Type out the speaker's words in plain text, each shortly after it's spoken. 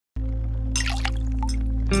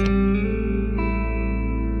If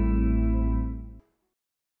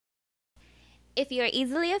you are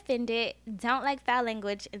easily offended, don't like foul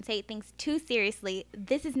language, and take things too seriously,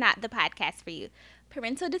 this is not the podcast for you.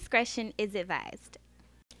 Parental discretion is advised.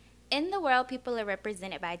 In the world, people are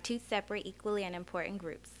represented by two separate, equally unimportant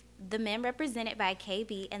groups. The men represented by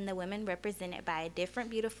KB and the women represented by a different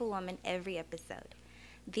beautiful woman every episode.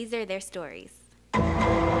 These are their stories.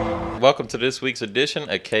 Welcome to this week's edition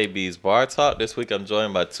of KB's Bar Talk. This week I'm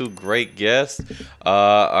joined by two great guests.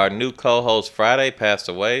 Our new co-host Friday passed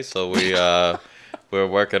away, so we're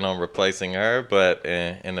working on replacing her. But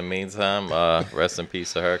in the meantime, rest in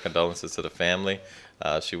peace to her. Condolences to the family.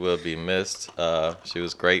 She will be missed. She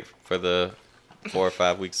was great for the 4 or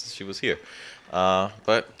 5 weeks she was here.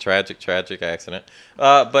 But tragic accident.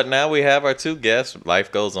 But now we have our two guests.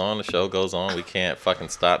 Life goes on. The show goes on. We can't fucking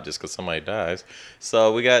stop just because somebody dies.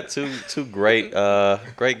 So we got two great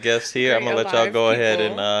guests here. I'm going to let y'all go ahead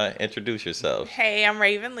and introduce yourselves. Hey, I'm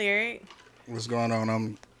Raven Lyric. What's going on?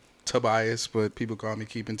 I'm Tabz, but people call me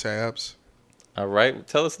Keeping Tabz. All right.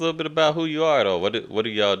 Tell us a little bit about who you are, though. What do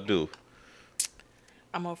y'all do?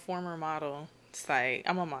 I'm a former model.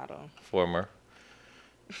 I'm a model. Former.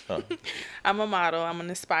 Oh. I'm a model. I'm an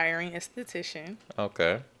aspiring esthetician.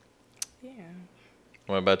 Okay. Yeah.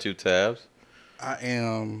 What about you, Tabz? I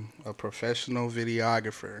am a professional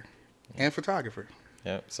videographer and photographer.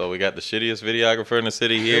 Yeah. So we got the shittiest videographer in the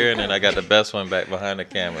city here, and then I got the best one back behind the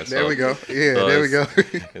camera. There we go. Yeah, so there we go.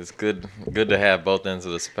 It's good to have both ends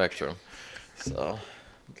of the spectrum. So,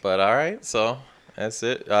 but all right. So that's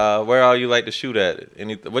it. Where all you like to shoot at?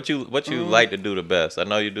 What you like to do the best? I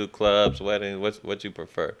know you do clubs, weddings. What you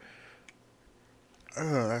prefer?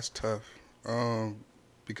 That's tough.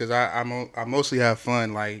 Because I mostly have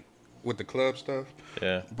fun like with the club stuff.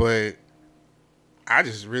 Yeah. But I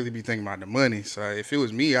just really be thinking about the money. So if it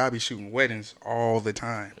was me, I'd be shooting weddings all the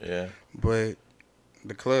time. Yeah. But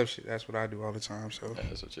the club shit, that's what I do all the time. So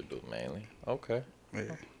that's what you do mainly. Okay.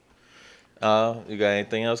 Yeah. You got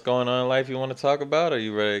anything else going on in life you want to talk about, or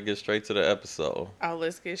you ready to get straight to the episode? Oh,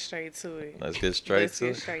 let's get straight to it. Let's get straight to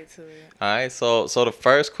it. All right, so the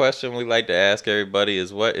first question we like to ask everybody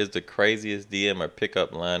is, what is the craziest DM or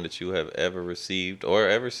pickup line that you have ever received or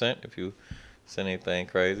ever sent, if you sent anything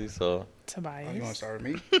crazy? So Tobias. Oh, you want to start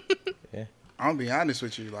with me? Yeah. I'm going to be honest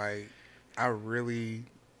with you. Like, I really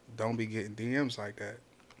don't be getting DMs like that.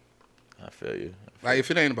 I feel you. Like, if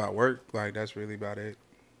it ain't about work, like, that's really about it.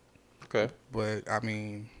 Okay. But I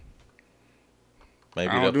mean,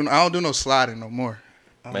 maybe I don't do no sliding no more.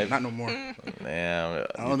 Not no more. Damn.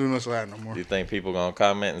 I don't do no sliding no more. You think people gonna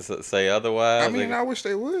comment and say otherwise? I mean, I wish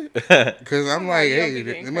they would. Because I'm like, hey,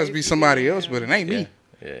 it must be somebody else, but it ain't me.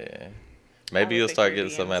 Yeah. Maybe you'll start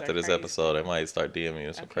getting some after this episode. They might start DMing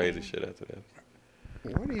you some crazy shit after that.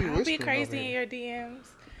 What are you whispering? Be crazy in your DMs.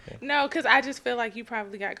 No, because I just feel like you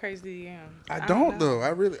probably got crazy DMs. I don't though. I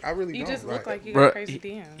really don't. You just look like you got crazy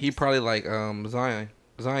DMs. He probably like Zion.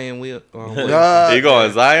 Zion will. You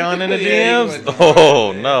going Zion in the DMs?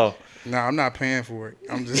 Oh no. No, I'm not paying for it.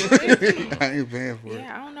 I'm just I ain't paying for it.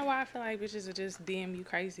 Yeah, I don't know why I feel like bitches would just DM you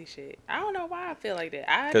crazy shit. I don't know why I feel like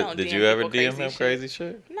that. I don't. Did you ever DM him crazy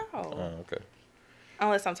shit? No. Oh, okay.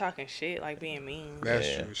 Unless I'm talking shit, like being mean.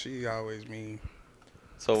 That's true. She always mean.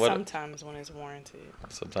 So what? Sometimes when it's warranted.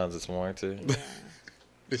 Sometimes it's warranted. Yeah.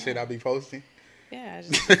 The shit I be posting. Yeah,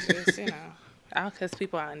 just I'll cuss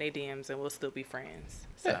people out in their DMs and we'll still be friends.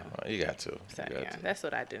 So yeah, well, you got to. So yeah, that's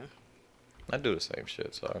what I do. I do the same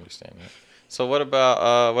shit, so I understand that. So what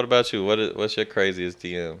about you? What's your craziest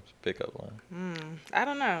DMs pickup line? I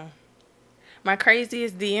don't know. My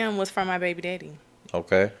craziest DM was from my baby daddy.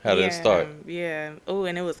 Okay, how did it start? Yeah. Oh,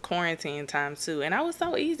 and it was quarantine time too, and I was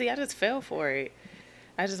so easy. I just fell for it.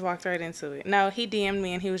 I just walked right into it. No, he DM'd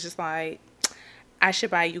me and he was just like, I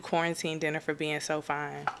should buy you quarantine dinner for being so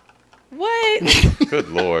fine. What? Good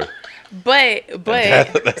Lord. But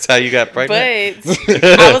that's how you got pregnant? But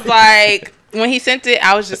I was like, when he sent it,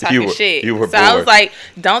 I was just talking shit. You were so bored. I was like,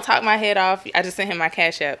 don't talk my head off. I just sent him my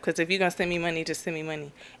Cash App because if you're going to send me money, just send me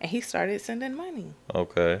money. And he started sending money.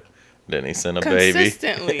 Okay. Then he sent a baby.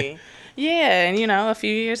 Consistently. Yeah. And, a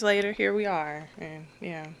few years later, here we are. And,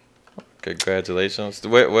 yeah. Congratulations.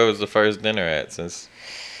 Where was the first dinner at since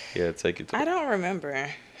he had to take you to? I don't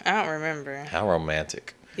remember. How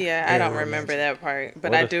romantic. Yeah, I don't remember that part.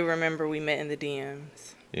 But I do remember we met in the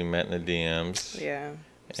DMs. You met in the DMs. Yeah.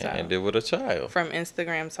 So. And did with a child. From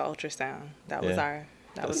Instagram to Ultrasound. That was our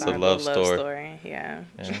love story. Yeah.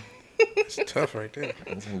 It's tough right there.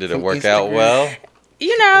 Did it work out well?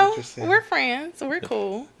 We're friends. We're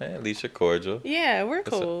cool. At least you're cordial. Yeah, we're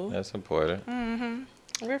cool. That's important. Mm-hmm.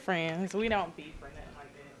 We're friends. We don't beef or nothing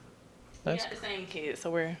like We got the same kid, so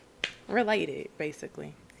we're related,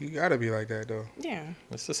 basically. You gotta be like that though. Yeah.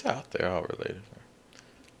 It's just out there, all related.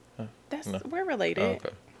 We're related. Oh, okay.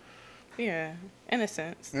 Yeah, in a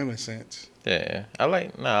sense. In a sense. Yeah, I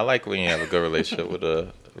like when you have a good relationship with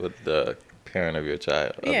the parent of your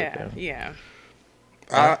child. Yeah.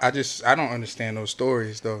 I don't understand those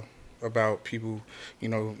stories though about people,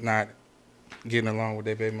 not getting along with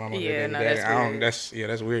their baby mama. Yeah, their baby daddy. that's weird.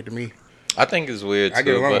 That's weird to me. I think it's weird too. I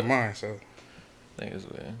get along with mine, so. I think it's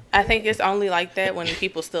weird. I think it's only like that when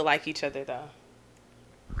people still like each other, though.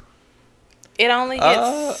 It only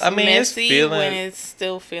gets messy when it's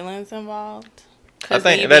still feelings involved. Because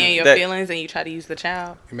then you be in your feelings and you try to use the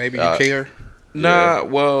child. Maybe you care. Nah,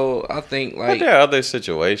 well, I think but there are other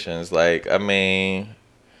situations. Like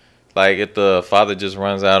if the father just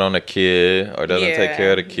runs out on a kid or doesn't take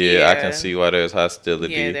care of the kid, I can see why there's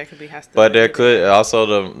hostility. Yeah, there could be hostility. But there could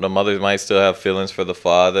also the mother might still have feelings for the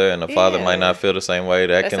father, and the father might not feel the same way.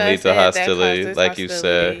 That can lead to hostility, like you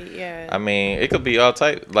said. Yeah. I mean, it could be all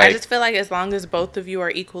type. I just feel like as long as both of you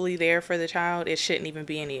are equally there for the child, it shouldn't even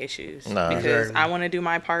be any issues. Nah. Because exactly. I want to do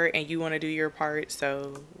my part and you want to do your part,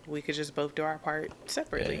 so we could just both do our part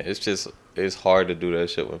separately. Yeah, it's hard to do that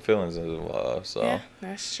shit when feelings is involved. So yeah,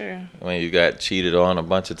 that's true. when you got cheated on a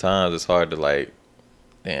bunch of times, it's hard to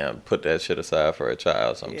put that shit aside for a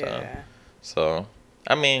child sometimes. Yeah. So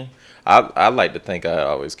I mean, I like to think I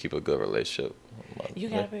always keep a good relationship. You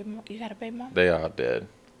got a baby mom? They are dead.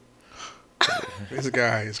 This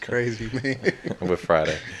guy is crazy, man. With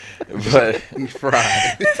Friday, but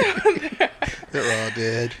Friday. They're all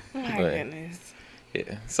dead. My goodness.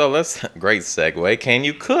 Yeah. So great segue. Can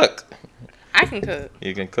you cook? I can cook.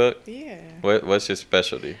 You can cook? Yeah. What's your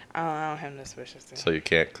specialty? I don't have no specialty. So you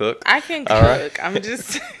can't cook? I can cook. All right. I'm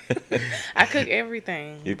just I cook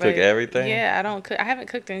everything. You cook everything? Yeah, I don't cook. I haven't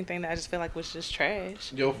cooked anything that I just feel like was just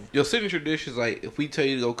trash. Your signature dish is like, if we tell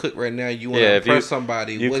you to go cook right now, you want to impress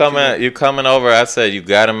somebody. You coming over? I said you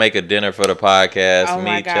got to make a dinner for the podcast. Oh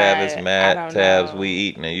Me, Travis, Matt, Tabz, we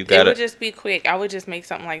eating, and you got to. It would just be quick. I would just make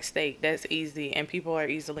something like steak. That's easy, and people are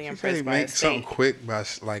easily impressed by make steak. something quick by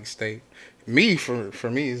like steak. For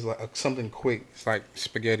me, is like something quick. It's like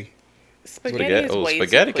spaghetti. Spaghetti is way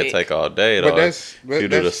spaghetti too quick. could take all day though. But if you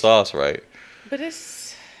do the sauce right. But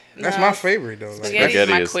that's my favorite though. Spaghetti is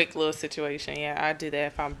my quick little situation. Yeah, I do that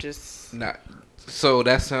if I'm just not. So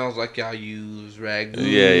that sounds like y'all use ragu.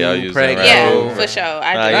 Yeah, y'all use ragu. Yeah, for sure.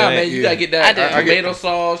 I do. Man, you gotta get that tomato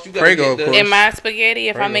sauce. You gotta get in my spaghetti.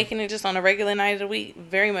 If I'm making it just on a regular night of the week,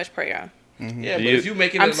 very much Prego. Mm-hmm. Yeah, but if you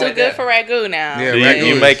making it I'm too good for ragu now. Yeah, do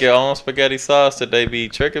you make your own spaghetti sauce that they be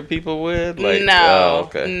tricking people with? Like, no,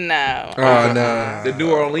 okay. no. Oh no, the New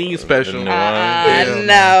Orleans special.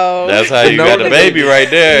 No. That's how you got the baby right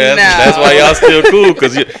there. That's why y'all still cool,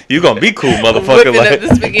 because you gonna be cool, motherfucker. Whipping up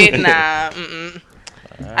the spaghetti, nah.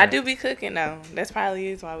 Right. I do be cooking though. That's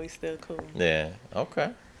probably why we still cool. Yeah. Okay.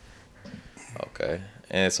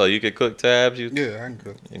 And so you can cook, Tabz? Yeah, I can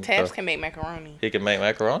cook. Tabz can make macaroni. He can make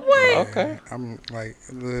macaroni? What? Okay. I'm like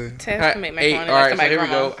Tabz can make macaroni. All right, so here we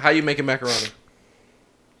go. How you making macaroni?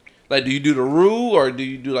 Like, do you do the roux or do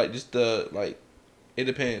you do like just the It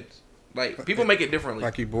depends. Like, people make it differently.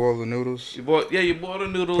 Like you boil the noodles. You boil the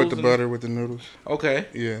noodles. Put the butter with the noodles. Okay.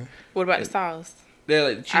 Yeah. What about the sauce? Yeah,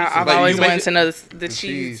 like cheese. I've always wanted to know the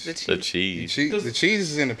cheese. The cheese. The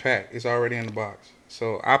cheese is in the pack. It's already in the box.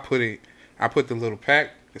 So I put the little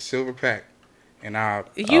pack, the silver pack, and I'm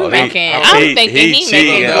thinking he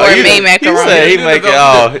making gourmet macaroni. He said he make it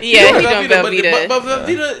all. Yeah, he done Velveeta. But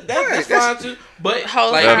Velveeta, that's fine too. But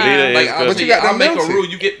but you got to make a roux.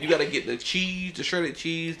 You got to get the cheese, the shredded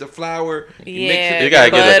cheese, the flour. Yeah, you got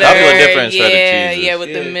to get a couple of different shredded cheeses. Yeah,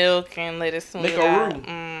 with the milk and let it smooth out. Make a roux,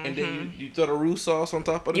 and then you throw the roux sauce on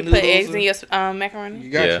top of the noodles. You put eggs in your macaroni. You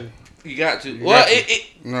got to.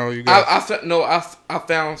 Well, you got I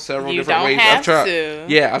found several you different ways. I've tried.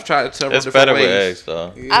 Yeah, I've tried several it's different ways. It's better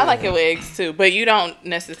with eggs, though. Yeah. I like it with eggs too, but you don't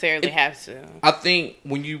necessarily have to. I think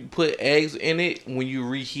when you put eggs in it, when you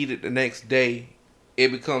reheat it the next day,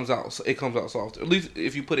 it comes out soft. At least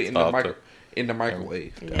if you put it in the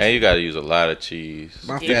microwave. Yeah. And you got to use a lot of cheese.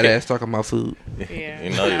 My fat ass talking about food. Yeah, you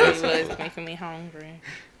know you was making me hungry.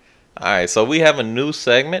 All right, so we have a new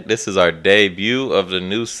segment. This is our debut of the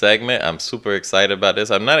new segment. I'm super excited about this.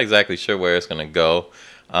 I'm not exactly sure where it's going to go.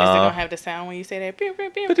 Is it going to have the sound when you say that? Pew, pew,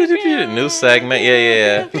 pew, pew, pew, new segment.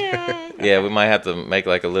 Yeah. Yeah, we might have to make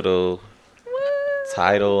like a little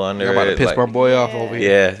title under it. I'm about to piss my boy off over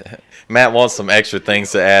here. Yeah. Matt wants some extra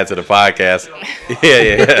things to add to the podcast.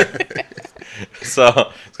 Yeah. So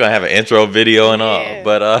it's going to have an intro video and all.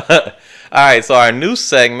 But all right, so our new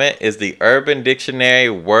segment is the Urban Dictionary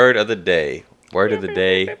Word of the Day. Word of the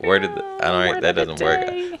day. All right, that doesn't work.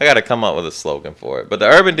 I got to come up with a slogan for it. But the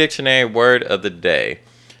Urban Dictionary word of the day.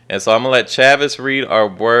 And so I'm going to let Chavis read our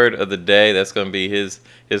word of the day. That's going to be his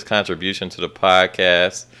contribution to the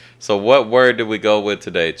podcast. So what word did we go with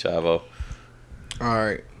today, Chavo? All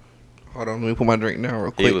right. Hold on, let me put my drink down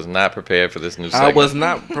real quick. He was not prepared for this new segment. I was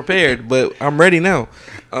not prepared, but I'm ready now.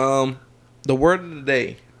 The word of the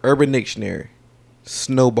day, Urban Dictionary,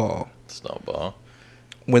 snowball. Snowball.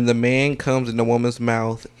 When the man comes in the woman's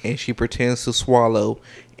mouth and she pretends to swallow,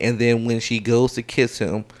 and then when she goes to kiss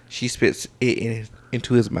him, she spits it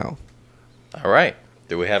into his mouth. All right.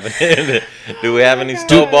 Do we have any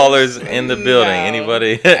snowballers in the building? No,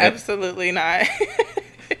 Anybody? Absolutely not.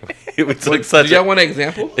 Do y'all want an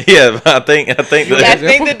example? Yeah, I think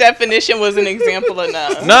the definition was an example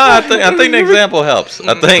enough. No, I think the example helps.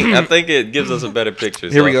 I think it gives us a better picture.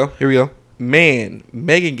 Here we go. Man,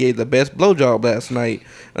 Megan gave the best blowjob last night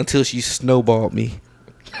until she snowballed me.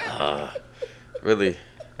 Really?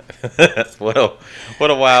 What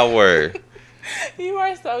a wild word. You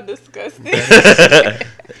are so disgusting.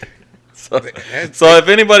 So if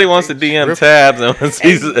anybody wants to DM Tabz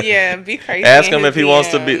and be crazy. Ask him if he wants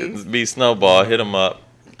to be snowball. Hit him up.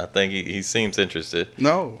 I think he seems interested.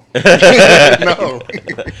 No. No.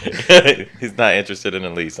 He's not interested in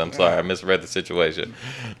the least. I'm sorry. I misread the situation.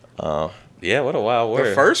 Yeah, what a wild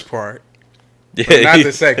word. The first part. Yeah, not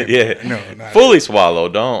the second. Yeah. Part. No, not fully swallow.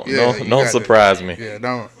 Don't surprise me. Yeah,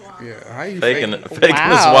 don't. Yeah, how you faking the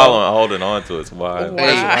swallowing and holding on to it's wild.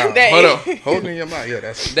 Wow. Hold on. Holding in your mouth. Yeah,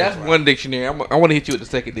 that's one dictionary. I want to hit you with the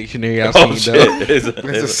second dictionary I've seen. Shit. Though.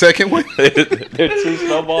 There's a second one. There's two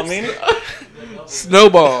snowball meanings.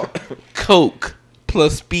 Snowball, coke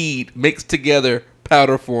plus speed mixed together.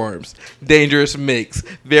 Powder forms. Dangerous mix.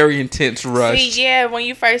 Very intense rush. See, yeah, when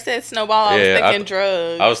you first said snowball, I was thinking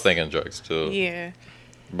drugs. I was thinking drugs, too. Yeah.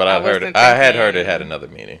 But I had heard it had another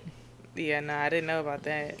meaning. Yeah, no, I didn't know about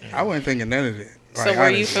that. I wasn't thinking none of it. So were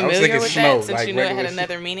you familiar with that since you knew it had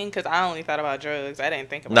another meaning? Because I only thought about drugs. I didn't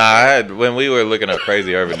think about it. When we were looking up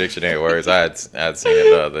crazy Urban Dictionary words, I'd seen it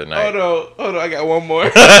the other night. Hold on, I got one more.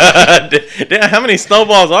 Damn, how many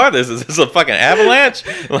snowballs are this? Is this a fucking avalanche?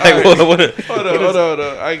 Like, what? Hold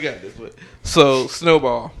on. I got this one. So,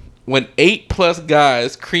 snowball. When 8+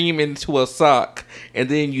 guys cream into a sock and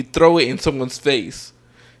then you throw it in someone's face.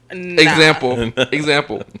 Nah.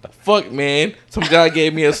 Example. Fuck, man. Some guy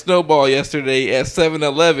gave me a snowball yesterday at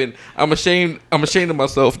 7-Eleven. I'm ashamed of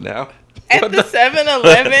myself now. At the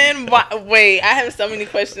 7-Eleven? Wait, I have so many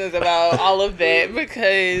questions about all of that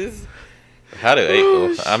because... How did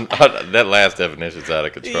 8... that last definition's out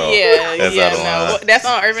of control. Yeah, that's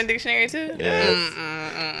on Urban Dictionary too?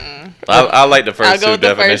 Yeah. I like the first two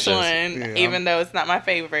definitions. I'll go with the first one, even though it's not my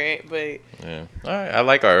favorite. But yeah. All right, I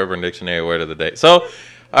like our Urban Dictionary word of the day. So...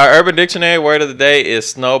 our Urban Dictionary word of the day is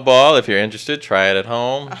snowball. If you're interested, try it at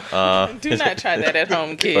home. Do not try that at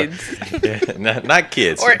home, kids. Not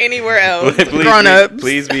kids. Or anywhere else. Grown-ups.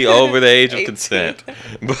 Please be over the age of consent.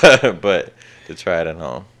 But to try it at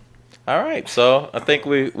home. All right. So I think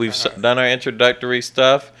we've done our introductory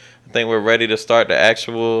stuff. I think we're ready to start the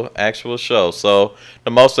actual show. So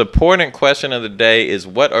the most important question of the day is,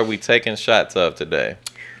 what are we taking shots of today?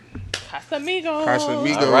 Casamigos.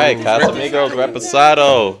 All right, Casamigos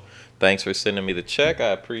Reposado. Thanks for sending me the check. I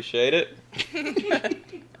appreciate it.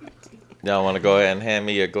 Y'all want to go ahead and hand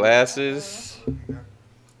me your glasses?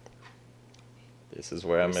 This is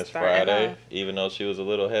where I missed Friday, even though she was a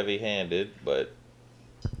little heavy-handed, but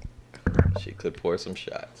she could pour some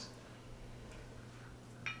shots.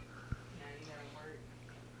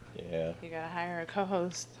 Yeah. You gotta hire a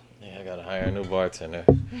co-host. Yeah, I gotta hire a new bartender.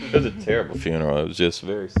 It was a terrible funeral. It was just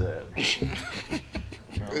very sad. This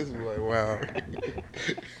is like, wow.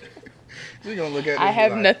 We gonna look at. I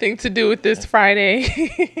have nothing to do with this Friday.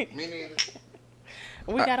 Me neither.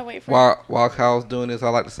 We gotta wait for. While Kyle's doing this, I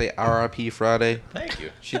like to say R.I.P. Friday. Thank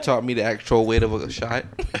you. She taught me the actual weight of a shot.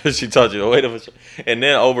 She taught you the weight of a shot, and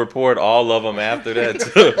then overpoured all of them after that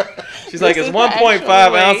too. She's like, it's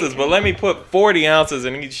 1.5 ounces, but let me put 40 ounces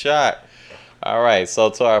in each shot. All right, so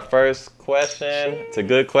to our first question, to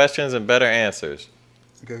good questions and better answers.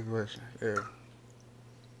 Good question, yeah.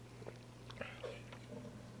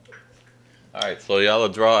 All right, so y'all will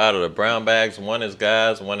draw out of the brown bags. One is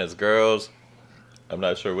guys, one is girls. I'm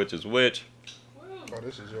not sure which is which. Oh,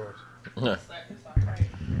 this is yours. That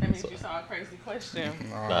means you saw a crazy question.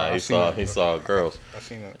 Nah, he saw girls. I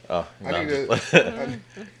seen it. Oh, no.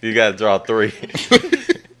 You got to draw 3.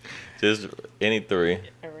 Just any 3. You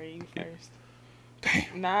first.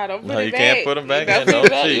 Damn. Nah, don't put it back. No, you can't put them back in. Don't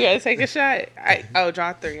cheat. You got to take a shot.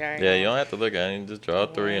 Draw 3. All right. Yeah, you don't have to look at it. You just draw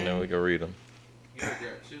 3 and then we can read them.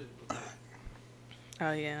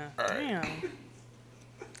 Oh yeah. Damn.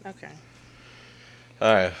 Okay.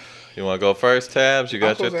 All right. You want to go first, Tabs? You I'm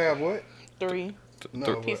got supposed to your. have what? 3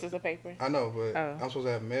 No, pieces of paper. I know, but Oh. I'm supposed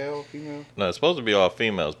to have male, female. No, it's supposed to be all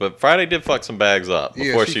females. But Friday did fuck some bags up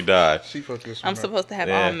before she died. She fucked this one I'm up. supposed to have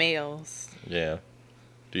Yeah. all males. Yeah.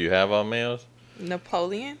 Do you have all males?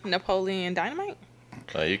 Napoleon Dynamite.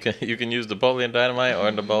 You can use Napoleon Dynamite or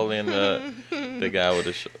Napoleon the guy with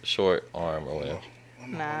the short arm or whatever.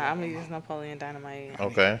 Nah, I'm gonna use Napoleon Dynamite.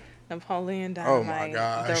 Okay. Napoleon Oh my Dynamite,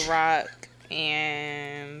 gosh. The Rock,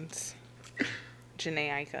 and Janae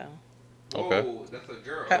Aiko. Okay. Whoa, that's a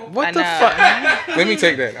girl. What the I fuck? Let me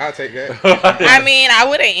take that. I'll take that. I mean, I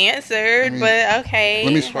would have answered, but okay.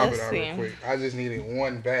 Let me swap let's it out see. real quick. I just needed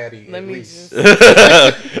one baddie. Let at me least. just.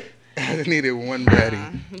 I just needed one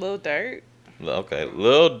baddie. Lil Durk. Okay.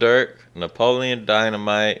 Lil Durk, Napoleon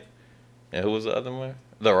Dynamite, and who was the other one?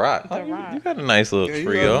 The Rock. The Oh, Rock. You got a nice little Yeah,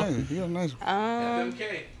 trio. you got a nice.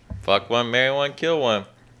 Okay. Fuck one, marry one, kill one.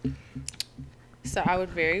 So I would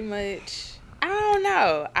very much. I don't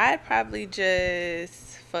know. I'd probably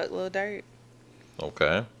just fuck Lil Durk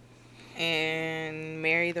Okay. and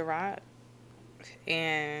marry The Rock.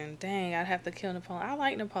 And dang, I'd have to kill Napoleon. I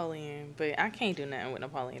like Napoleon, but I can't do nothing with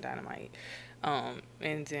Napoleon Dynamite.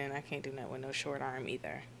 And then I can't do nothing with no short arm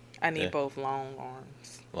either. I need Yeah. both long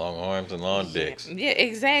arms. Long arms and long dicks. Yeah,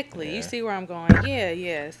 exactly. Yeah. You see where I'm going?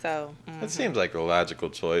 Yeah. So That seems like a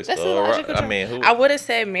logical choice, that's a though. logical I choice. mean, who? I would have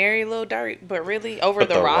said marry Lil Durk, but really over But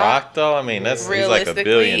The Rock. though. I mean, he's like a Realistically,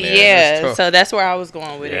 billionaire. yeah. tough. So that's where I was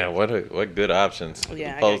going with Yeah. it. What good options? Yeah,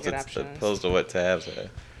 I got Opposed good to, options. opposed to what Tabs had.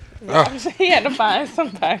 He had to find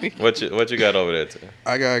somebody. What you got over there? Tab?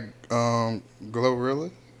 I got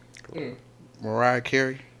Glorilla, Mariah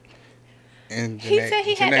Carey, and Janae, He said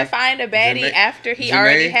he had to Janae- find a baddie Janae- after he Janae-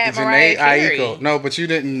 already had Mariah Carey. Aiko. No, but you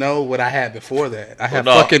didn't know what I had before that. I had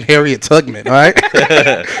no. fucking Harriet Tubman, all right?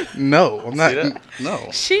 No, I'm not. See that? No,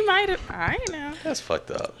 She might have. I know. That's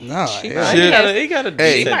fucked up. no. She yeah. might He have- got a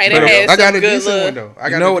Hey, decent might have trio. had I got some a good decent look. one though. I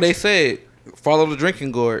got You know a what they decent- said? Follow the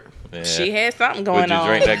drinking gourd. Yeah. She had something Would going you on.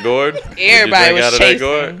 drink that gourd? Would you Everybody drink was out of that chasing.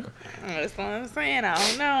 gourd? That's what I'm saying. I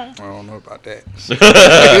don't know. I don't know about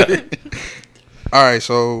that. All right,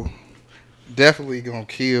 so definitely gonna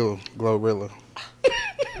kill Glorilla.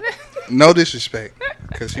 No disrespect,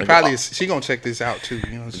 because she gonna check this out too.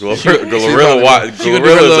 You know, Glorilla She gonna do her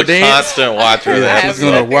Glorilla's little a dance? constant watcher of Yeah, that she's Have episode.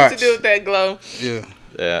 gonna nothing watch. to do with that glow. yeah.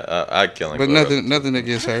 Yeah, I'd kill him. But nothing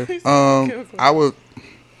against her. I would.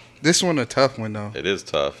 This one a tough one though. It is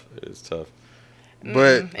tough. It is tough.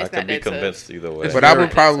 But It's I not could be that tough. convinced either way. but I would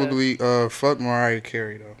Right. probably fuck Mariah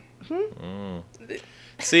Carey though.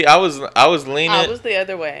 See, I was leaning. I was the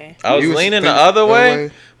other way. I was You was leaning the thinking other the way, other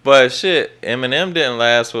way? but shit, Eminem didn't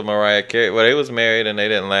last with Mariah Carey. Well, they was married and they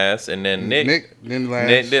didn't last, and then Nick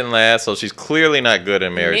didn't last, so she's clearly not good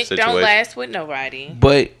in marriage Nick situation. don't last with nobody.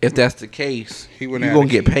 But if that's the case, He you're wouldn't have gonna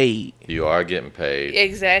to get keep- paid. You are getting paid.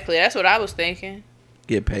 Exactly. That's what I was thinking.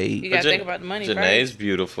 Get paid. You gotta But think about the money Janae's first.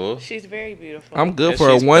 beautiful. She's very beautiful. I'm good Yeah, for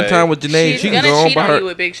her she's one paid. time with Janae. She's She can gonna go on cheat by on her. you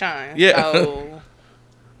with Big Sean. Yeah. So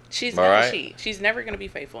she's All gonna right. cheat. She's never gonna be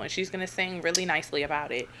faithful, and she's gonna sing really nicely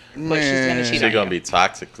about it. But she's Man. gonna cheat She's on gonna you. be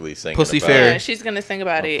toxically singing Pussy about fairy. it. Yeah, she's gonna sing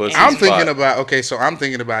about it. pussy. and- I'm Spot. thinking about I'm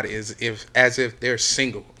thinking about it as if they're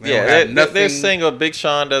single. They don't Yeah, have nothing. they're single. Big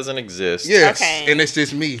Sean doesn't exist. Yes, Okay. and it's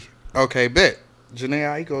just me. Okay, bet.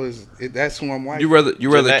 Janae Aiko that's who I'm watching. You rather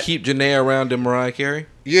Janae- keep Janae around than Mariah Carey?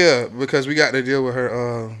 Yeah, because we got to deal with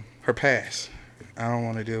her past. I don't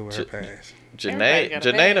want to deal with her past. Everybody got a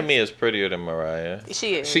Janae to pass. me is prettier than Mariah,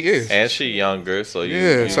 She is. She is. and she younger. So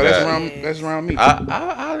Yeah, you so got- that's around me.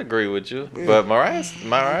 I agree with you, but Mariah's a thinking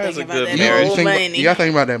about good that marriage. old money. Y'all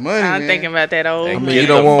think about that money, I'm man. thinking about that old. Hey, man. get you the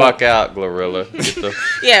don't want- fuck out, Glorilla. Get the,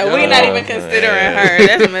 Yeah, we're not even considering her.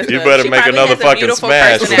 That's messed you up. better She make probably another has a fucking beautiful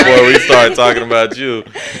smash before personality. we start talking about you.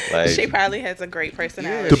 Like, She probably has a great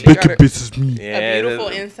personality. The The She bigger got it. bitch is me. yeah, A beautiful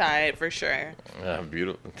that- inside for sure.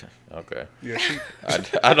 beautiful. Okay, Yeah,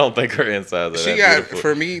 I don't think her insides are she that got beautiful.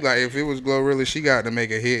 for me. Like if it was Glorilla, she got to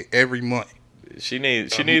make a hit every month. She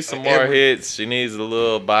needs some more hits. She needs a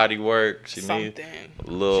little body work. She needs Something. a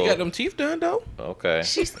little. She got them teeth done though. Okay.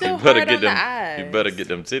 She's still You better hard get on the them. eyes. You better get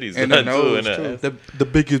them titties And done the too. nose, And too. The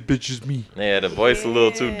biggest bitch is me. yeah, the voice a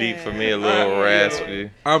little too deep for me. A little raspy.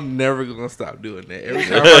 I'm never gonna stop doing that. Every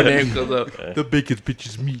time her name comes up, the biggest bitch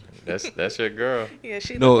is me. That's your girl. Yeah,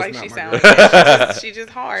 she No, looks it's like she not sounds my like that. She just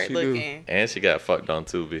hard She do. looking. And she got fucked on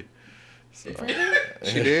Tubi. So,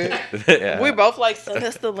 She did? Yeah. We both like send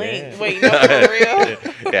us the link. Yeah. Wait, no, for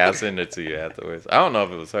real? Yeah, I'll send it to you afterwards. I don't know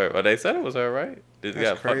if it was her, but they said it was her, right? Did it got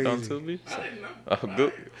That's fucked on crazy. Tubi? I didn't know. Oh,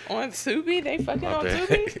 good. On Tubi? They fucking My on bad.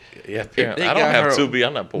 Tubi? Yeah, apparently. They I don't got have her- Tubi.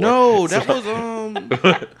 I'm not poor. No, that was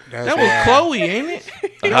That's that was wild. Chloe, ain't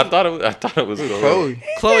it? I thought it was Chloe. Chloe.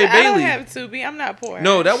 Chloe I don't Bailey. have Tubi. I'm not poor.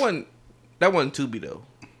 No, that wasn't Tubi though.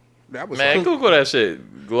 That was Man, Google that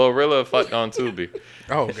shit. Glorilla fucked on Tubi.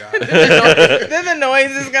 Oh god. Then the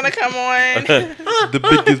noise is gonna come on. The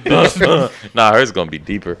biggest bitch. Nah, hers gonna be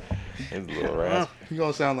deeper. It's a little raspy. You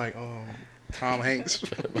gonna sound like Tom Hanks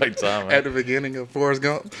Like Tom. at the beginning of Forrest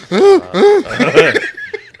Gump.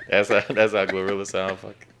 That's how Glorilla sound.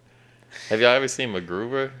 Fuck. Have y'all ever seen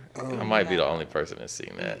MacGruber? I might be the only person that's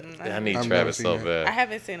seen that. I need I've Travis never so seen that. I bad.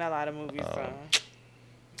 haven't seen a lot of movies, so.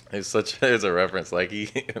 It's a reference. Like he,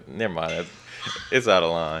 never mind. It's out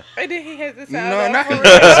of line. And then he has the sound No, off not for in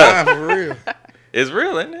real. time for real. It's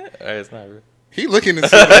real, isn't it? Or it's not real. He looking to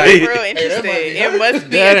see I'm like, real that interested. might be It must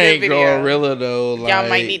be That a good ain't video. Glorilla though. Like, Y'all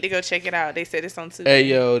might need to go check it out. They said it's on Tubi. Hey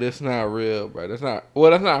yo, that's not real, bro. That's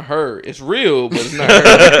not her. It's real, but it's not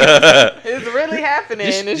her. It's really happening.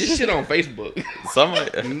 This shit on Facebook.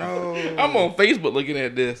 Somebody, no. I'm on Facebook looking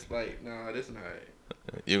at this. Like, nah, this not.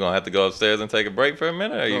 you gonna have to go upstairs and take a break for a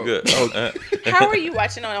minute. Or are you good? How are you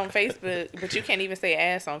watching it on Facebook, but you can't even say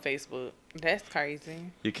ass on Facebook? That's crazy.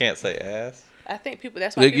 You can't say ass. I think people.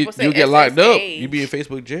 That's why people say You get locked up. SSA. You be in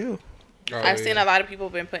Facebook jail. Oh, I've yeah. seen a lot of people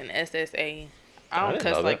been putting SSA. I don't didn't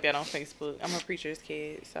cuss know like that. that on Facebook. I'm a preacher's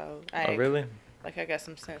kid, so Oh really? like I got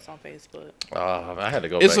some sense on Facebook. Oh, I had to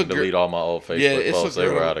go It's back a and delete all my old Facebook Yeah, it's a posts. They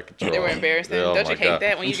were girl. out of control. They were embarrassing. Yeah, oh Don't my you hate God.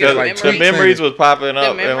 that when you Because, get like, memories? The memories was popping up,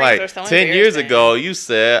 and memories like are so 10 years embarrassing. ago, you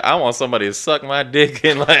said I want somebody to suck my dick,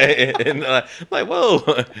 and like whoa,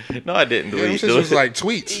 no, I didn't Yeah, them delete. shits was like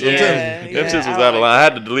tweets. I'm Yeah. telling you. Them shits was I out don't of like line. I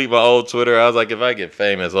had to delete my old Twitter. I was like, if I get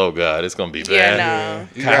famous, oh god, it's gonna be Yeah, bad.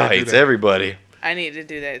 no. You Kyle gotta do hates that. everybody. I need to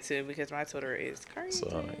do that too because my Twitter is crazy.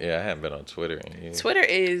 So yeah, I haven't been on Twitter in years. Twitter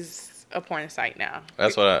is a porn site now.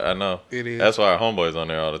 That's what I know. It is. That's why our homeboys on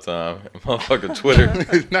there all the time. Motherfucking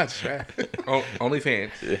Twitter. Not shy. OnlyFans.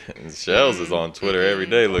 And Shells is on Twitter every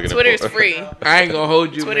day looking Twitter's at free. I ain't gonna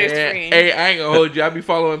hold you, Twitter's man. free. Hey, I ain't gonna hold you. I be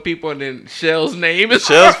following people and then Shell's name is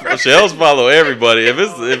Shells follow everybody. If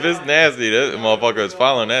it's nasty, that motherfucker is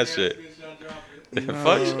following that shit.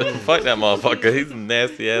 Fuck that motherfucker. He's a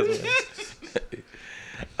nasty ass man.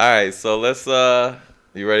 All right, so let's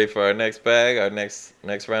you ready for our next bag? Our next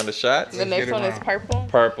round of shots? The next get it one is wrong. purple.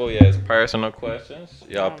 Purple, yeah, it's personal questions.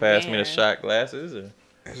 Y'all Oh, pass me the man. shot glasses. Or?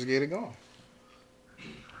 Let's get it going.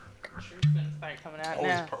 Truth's gonna start coming out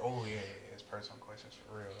now. yeah, it's personal questions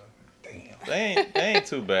for real. Damn. They ain't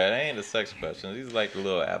too bad. They ain't the sex questions. These like the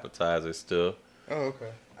little appetizers still. Oh, okay.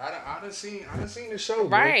 I done seen the show,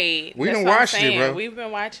 bro. Right. We That's done what I'm watched it, saying. bro. We've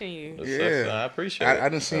been watching you. The Yeah. sex- I appreciate it. I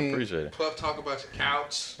done seen appreciate it. Puff talk about your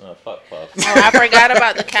couch. Fuck Puff. Oh, I forgot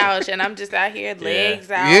about the couch, and I'm just out here, legs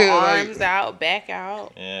out, Yeah, like- arms out, back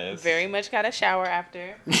out. Yeah, it's Very much got a shower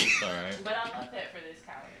after. it's all right. But I love that for this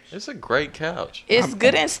couch. It's a great couch. It's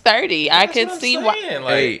good and sturdy. I That's could what I'm see saying, why.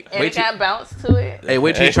 like, Hey, And wait it till, got bounce to it. hey,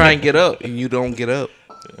 wait till you try and get up and you don't get up.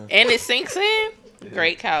 And it sinks in.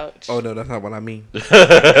 Great couch. Oh no, that's not what I mean.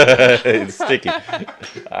 it's sticky. All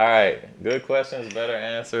right, good questions, better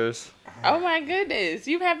answers. Oh my goodness.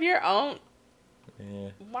 You have your own. Yeah.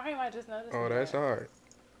 Why am I just noticing? Oh, that's that? hard.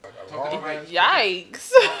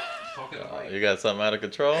 Yikes. You got something out of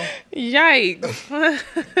control? Yikes.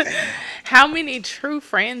 How many true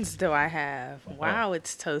friends do I have? Wow,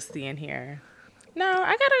 it's toasty in here. No,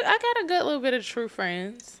 I got a good little bit of true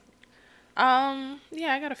friends. Yeah,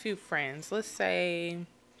 I got a few friends. Let's say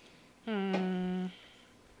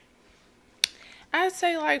I'd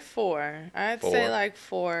say like four. I'd say like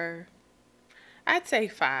four. I'd say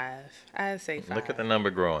five. Look at the number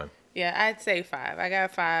growing. Yeah, I'd say five. I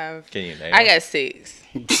got five. Can you name I them? got six.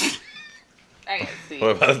 I got six.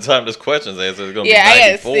 Well, by the time this question's answered, it's gonna Yeah, be I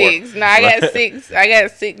 94. got six. No, I got six. I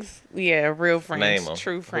got six. Yeah, real friends. Name them.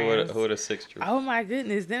 True friends. Who are the six true? Oh my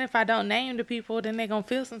goodness! Then if I don't name the people, then they gonna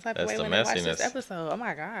feel some type of That's way the when they watch messiness. this episode. Oh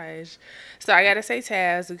my gosh! So I gotta say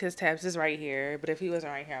Tabz because Tabz is right here. But if he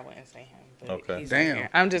wasn't right here, I wouldn't say him. But Okay. he's right Damn. here.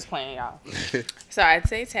 I'm just playing y'all. So I'd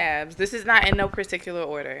say Tabz. This is not in no particular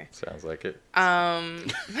order. Sounds like it.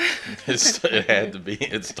 It's It had to be.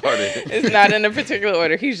 It started. not in a particular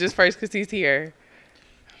order. He's just first because he's here.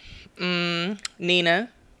 Nina.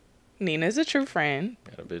 Nina's a true friend.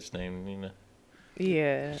 Got a bitch named Nina.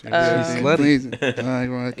 Yeah.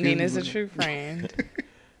 slutty. Nina's a true friend.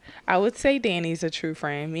 I would say Danny's a true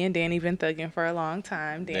friend. Me and Danny been thugging for a long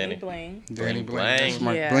time. Danny Danny. Bling. Danny Bling. Bling. That's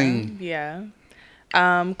my Yeah. bling.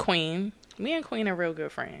 Yeah. Queen. Me and Queen are real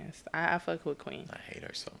good friends. I fuck with Queen. I hate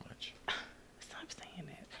her so much. Stop saying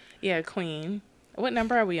that. Yeah, Queen. What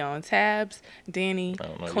number are we on? Tabz, Danny, I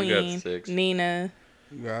don't know. Queen, You got 6. Nina.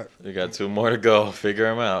 You got 2 more to go. Figure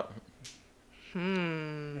them out.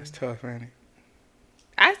 That's tough, ain't it?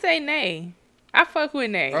 I say Nay. I fuck with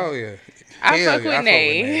Nay. Oh yeah. I fuck with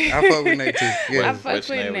Nay. I fuck with Nay too. Yeah. I fuck Which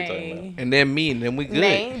with Nay we Nay. talking about? And then me, and then we good.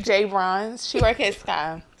 Nay, J Bronze. She work at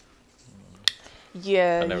Sky.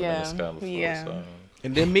 Yeah, I've never yeah, been to Scott before, yeah. so.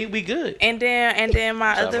 And then me, we good. And then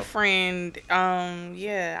my Java. other friend,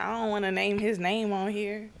 yeah, I don't want to name his name on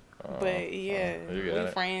here, but yeah, you we got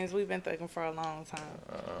it. friends. We've been thugging for a long time.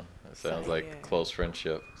 It sounds So, like yeah. close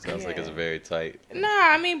friendship. Sounds like it's Yeah. very tight. Nah,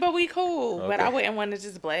 I mean, but we cool. But Okay. I wouldn't want to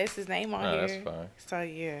just blast his name on No, here. that's fine. So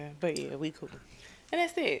yeah, but yeah, we cool. And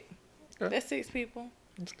that's it. Okay. That's 6 people.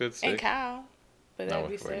 It's good. And 6. Kyle. But No, that'd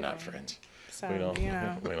be we're 7. not friends. So, We don't. you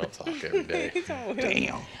know. We don't talk every day.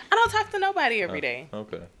 Damn. I don't talk to nobody every day,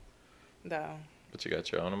 Okay, though. but you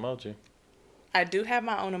got your own emoji. I do have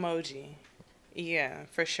my own emoji. Yeah,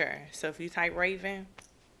 for sure. So if you type Raven,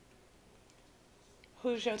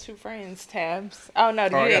 who's your 2 friends, Tabz? Oh, no, you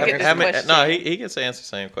didn't get this question. No, he gets to answer the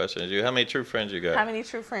same question as you. How many true friends you got? How many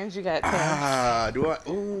true friends you got, Tabz? Do I?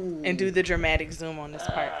 Ooh. And do the dramatic zoom on this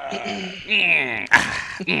part.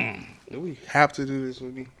 Do we have to do this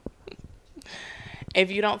with me? If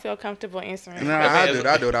you don't feel comfortable answering. No,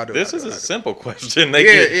 I'll do it. This is a simple question. They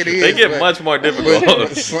Yeah, get, it is, They get but- much more But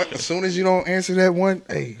difficult. as soon as you don't answer that one,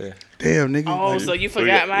 hey, Yeah. damn nigga. Oh, like, so you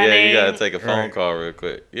forgot my Yeah, name? you gotta take a phone Right. call real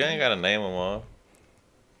quick. You ain't gotta name them all.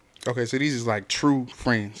 okay, so these is like true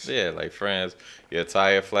friends. Yeah, like friends. Your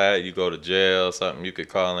tire flat, you go to jail, something. You could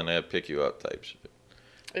call and they'll pick you up, type shit.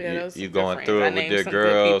 Yeah, those you are good going friends. through I it with named your some good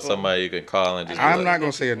girl, people. somebody you can call and just. be I'm like, not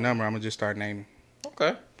gonna say a number. I'm gonna just start naming.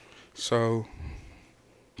 Okay. So,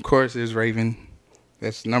 of course, there's Raven.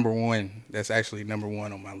 That's number 1. That's actually number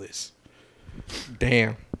 1 on my list.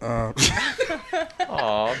 Damn. Aw,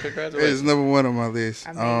 It's congratulations. number 1 on my list.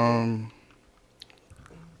 I made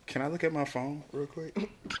Can I look at my phone real quick? I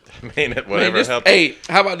mean, it, Man, whatever just, helps. hey,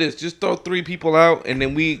 how about this? Just throw 3 people out, and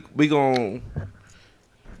then we gon'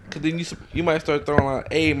 Cause then you might start throwing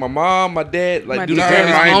out, hey, my mom, my dad, like My do the dad,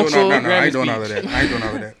 Grammy my I ain't speech. doing, no, Grammy I ain't doing all of speech. that. I ain't doing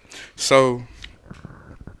all of that. So,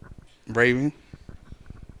 Raven,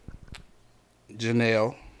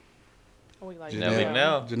 Janelle. We like Nelly Janelle.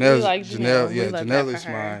 Nell. Janelle, We like Janelle. We yeah, love Janelle that is for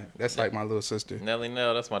her. mine. That's like my little sister. Nelly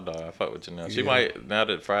Nell, that's my dog. I fuck with Janelle. She Yeah. might, now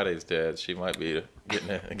that Friday's dead, she might be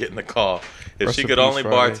getting the call. If Rest she in could peace, only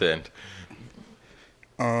Friday.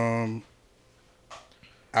 bartend.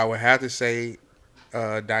 I would have to say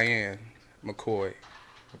Diane McCoy.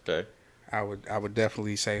 Okay. I would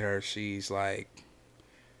definitely say her. She's like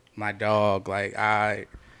my dog. Like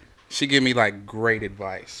she give me like great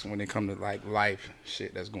advice when it comes to like life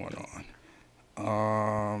shit that's going on.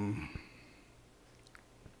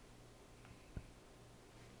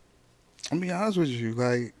 I'll be honest with you,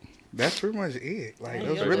 like that's pretty much it. Like Dang,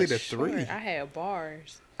 those it really was the short. 3. I had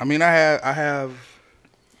bars. I mean, I have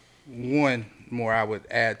one more I would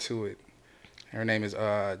add to it. Her name is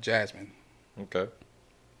Jasmine. Okay.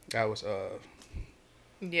 That was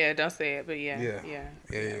Yeah, don't say it, but yeah. Yeah. Yeah.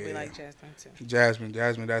 Yeah, We yeah. like Jasmine too.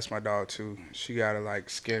 Jasmine. That's my dog too. She got a like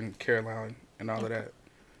skin care line and all of that.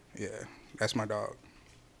 Yeah, that's my dog.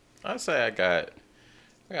 I'd say I got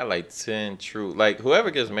like 10 true, like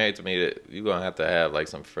whoever gets married to me, that you gonna have to have like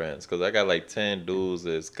some friends, because I got like 10 dudes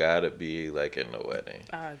that's gotta be like in the wedding.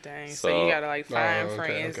 Oh dang! So, So- you gotta like find okay,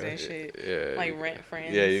 friends okay. and shit, Yeah. like rent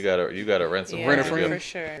friends. Yeah, you gotta rent some Yeah, Rent a friends. friend? for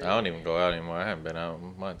sure. I don't even go out anymore. I haven't been out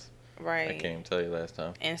in months. I Right. can't even tell you last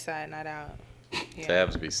time. Inside, not out. Yeah.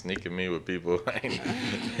 Tabs be sneaking me with people.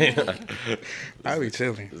 I be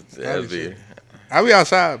chilling. Tabs be, I be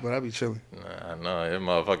outside, but I be chilling. I know, that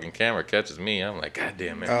motherfucking camera catches me. I'm like, God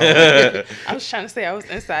damn it. I was trying to say I was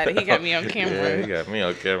inside, and he got me on camera. Yeah, he got me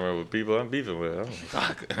on camera with people I'm beefing with. I'm like,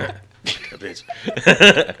 fuck. That bitch.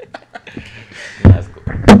 That's cool.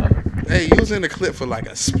 Hey, you was in the clip for like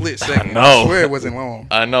a split second. know. I swear it wasn't long.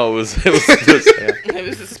 I know, it was just, It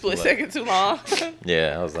was a split second too long.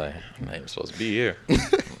 yeah, I was like, I'm not even supposed to be here.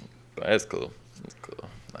 But that's cool. That's cool.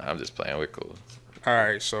 Nah, I'm just playing. We're cool. All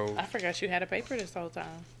right, so I forgot you had a paper this whole time.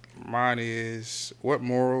 mine is: what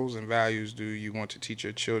morals and values do you want to teach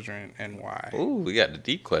your children, and why? Ooh, we got the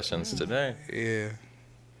deep questions today. Yeah.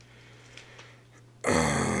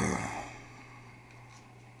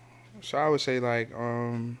 So I would say like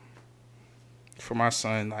for my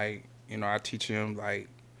son, like, you know, I teach him like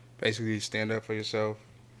basically stand up for yourself.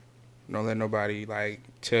 Don't let nobody like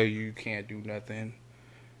tell you can't do nothing.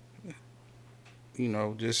 You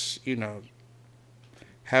know, just, you know,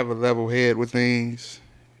 have a level head with things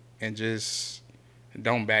and just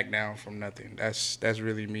don't back down from nothing. That's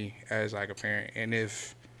really me as like a parent. And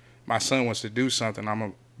if my son wants to do something,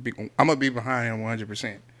 I'm gonna be behind him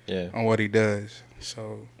 100% on what he does.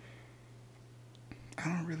 So I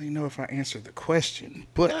don't really know if I answered the question,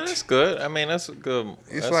 but no, that's good. I mean, that's good.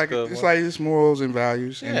 It's like it's morals and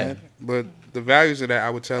values. Yeah. But the values of that, I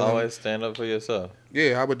would tell them. Always stand up for yourself.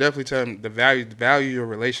 Yeah, I would definitely tell them value your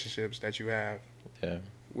relationships that you have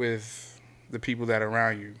with the people that are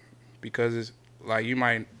around you, because it's like you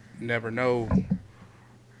might never know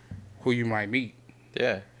who you might meet.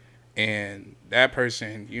 Yeah. And that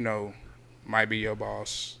person, might be your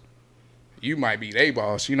boss. You might be their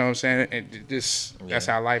boss, you know what I'm saying? And that's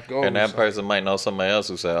how life goes. And that person might know somebody else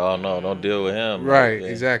who said, oh, no, don't deal with him. Right,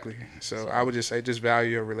 exactly. So I would just say just value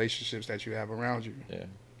your relationships that you have around you. Yeah,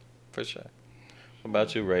 for sure. What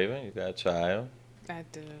about you, Raven? You got a child? I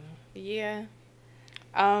do. Yeah.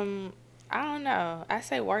 I don't know. I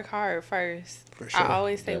say work hard first. For sure. I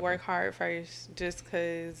always say work hard first, just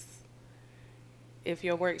because if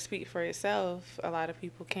your work speaks for itself, a lot of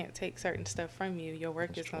people can't take certain stuff from you. Your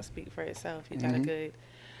work is going to speak for itself. You got a good.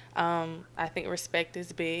 I think respect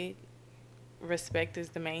is big. Respect is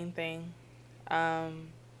the main thing.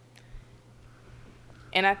 And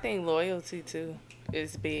I think loyalty, too,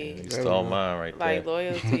 is big. You stole mine right there. Like,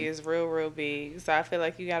 loyalty is real, real big. So I feel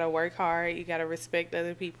like you got to work hard. You got to respect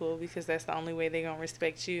other people, because that's the only way they're going to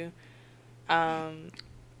respect you.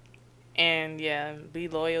 And, yeah, be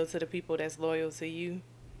loyal to the people that's loyal to you.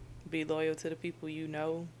 Be loyal to the people you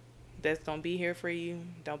know that's going to be here for you.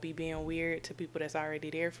 Don't be being weird to people that's already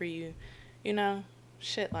there for you.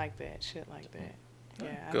 Shit like that. Yeah,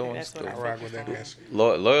 I think that's what I rock with that message.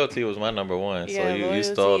 Loyalty was my number one. Yeah, so you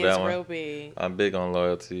stole that one. Real big. I'm big on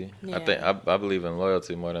loyalty. Yeah. I believe in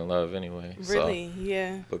loyalty more than love anyway. Really?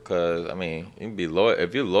 Yeah. Because I mean, you can be loyal.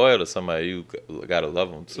 If you're loyal to somebody, you gotta love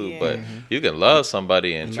them too. Yeah. But you can love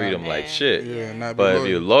somebody and treat them like shit. Yeah. But if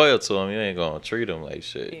you're loyal to them, you ain't gonna treat them like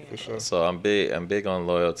shit. Yeah. For sure. So I'm big on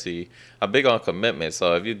loyalty. I'm big on commitment.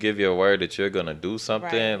 So if you give your word that you're gonna do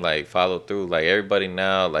something, like follow through. Like everybody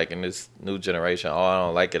now, like in this new generation, I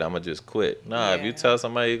don't like it, I'm gonna just quit. Nah, if you tell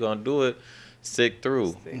somebody you're gonna do it, stick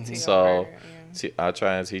through. So I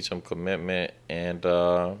try and teach them commitment, and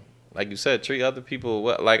like you said, treat other people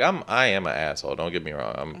well. Like I am an asshole. Don't get me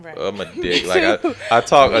wrong. I'm a dick. Like I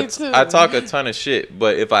talk a ton of shit.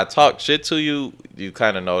 But if I talk shit to you, you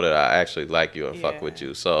kind of know that I actually like you and fuck with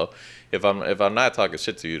you. So if I'm not talking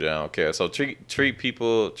shit to you, then I don't care. So treat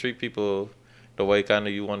people the way kind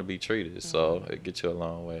of you want to be treated. So it gets you a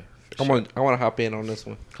long way. I want to hop in on this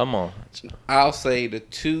one. Come on. I'll say the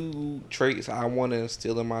two traits I want to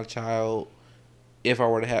instill in my child, if I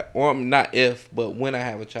were to have, or not if, but when I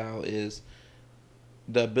have a child, is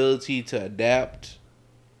the ability to adapt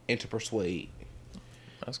and to persuade.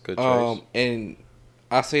 That's good traits. And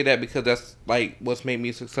I say that because that's like what's made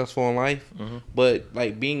me successful in life. Mm-hmm. But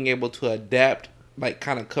like being able to adapt, like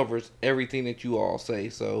kind of covers everything that you all say.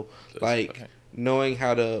 So knowing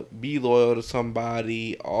how to be loyal to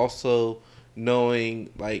somebody, also knowing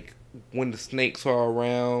like when the snakes are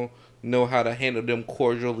around, know how to handle them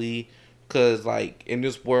cordially, because like in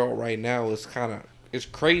this world right now it's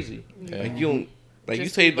crazy. Yeah. Like you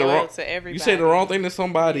say the wrong thing to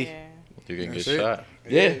somebody, you can get shot.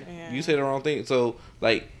 Yeah, you say the wrong thing. So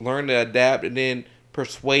like learn to adapt and then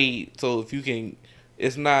persuade. So if you can,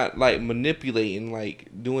 it's not like manipulating, like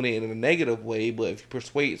doing it in a negative way, but if you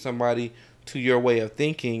persuade somebody to your way of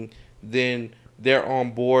thinking, then they're on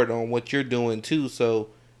board on what you're doing too. So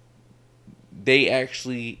they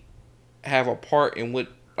actually have a part in what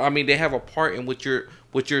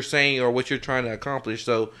you're saying or what you're trying to accomplish.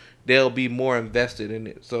 So they'll be more invested in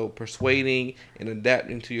it. So persuading and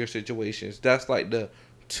adapting to your situations, that's like the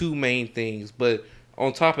two main things. But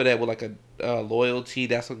on top of that, with like a loyalty,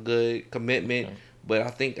 that's a good commitment. Okay. But I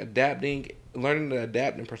think learning to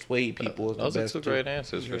adapt and persuade people is the best. Those are two great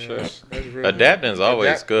answers for sure. Really adapting is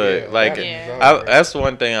always good. That's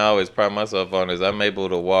one thing I always pride myself on, is I'm able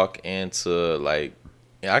to walk into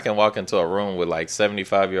I can walk into a room with like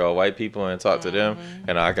 75-year-old white people and talk to them,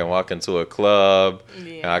 and I can walk into a club,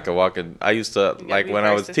 and I can walk in. I used to, like when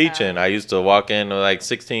I was teaching, I used to walk in with like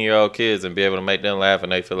 16-year-old kids and be able to make them laugh,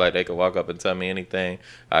 and they feel like they could walk up and tell me anything.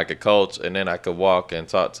 I could coach, and then I could walk and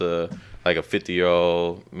talk to like a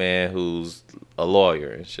 50-year-old man who's a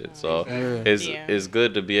lawyer and shit. So it's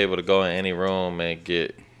good to be able to go in any room and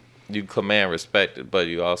you command respect, but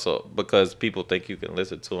you also, because people think you can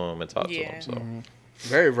listen to them and talk to them. So.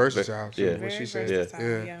 Very versatile. Yeah. What she said.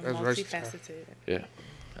 Yeah. That's multifaceted. Yeah.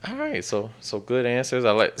 All right. So good answers.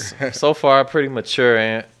 I like so far pretty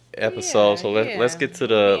mature episode. So let's get to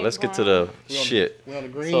the shit. We on the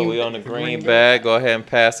green. So we on the green bag. Go ahead and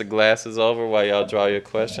pass the glasses over while y'all draw your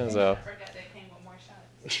questions out.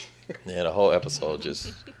 Yeah, the whole episode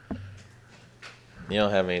just. You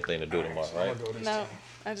don't have anything to do tomorrow, right? No,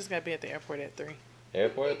 I just gotta be at the airport at 3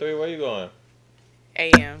 Airport at 3? Where you going?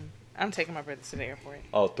 a.m. I'm taking my brother to the airport.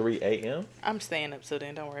 Oh, 3 a.m.? I'm staying up till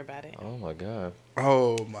then. Don't worry about it. Oh, my God.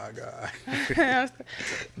 Oh, my God.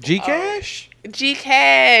 G Cash? G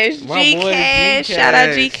Cash. My boy, Cash. G Shout out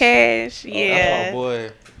Cash. G Cash. Oh, Yeah. that's my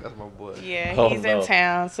boy. That's my boy. Yeah, Oh, he's no. in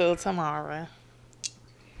town till tomorrow.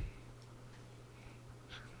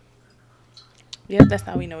 Yep, that's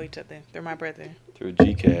how we know each other. They're my brother. Through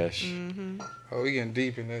Gcash. Mm-hmm. Oh, we getting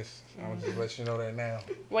deep in this. I'm going to just let you know that now.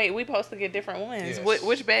 Wait, we supposed to get different ones. Yes.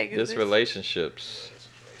 Which bag is This this? relationships.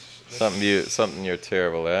 Something you're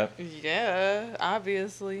terrible at. Yeah,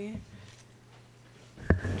 obviously.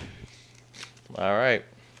 All right.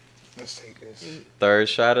 Let's take this. Third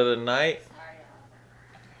shot of the night.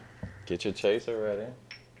 Get your chaser ready.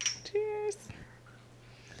 Cheers.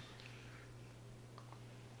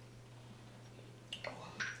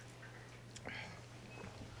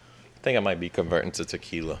 I think I might be converting to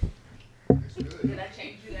tequila. Did I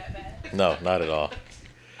change you that bad? No, not at all.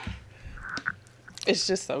 It's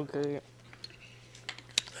just so good.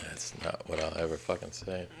 That's not what I'll ever fucking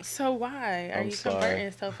say. So why are I'm you sorry.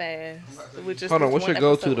 converting so fast? With just Hold on, this what's one your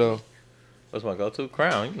go-to, episode? though? What's my go-to?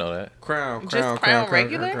 Crown. You know that. Crown, Just crown, Crown crown,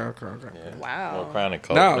 regular? crown. Yeah. Wow. More Crown and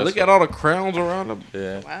Coke. Nah, That's look at what- all the crowns around them.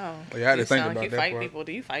 Yeah. Wow. Oh, you had to You think sound about like you that fight part. people.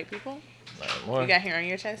 Do you fight people? Not anymore. You got hair on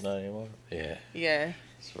your chest? Not anymore. Yeah. Yeah.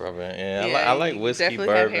 It's rubber. Yeah, Yeah, I like you whiskey, definitely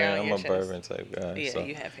have bourbon. hair on I'm your a chest. bourbon type guy. Yeah, so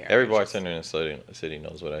you have hair on every your chest. bartender in the city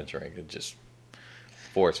knows what I drink. It just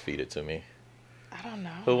force feed it to me. I don't know.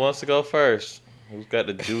 Who wants to go first? Who's got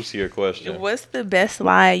the juicier question? What's the best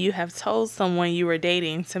lie you have told someone you were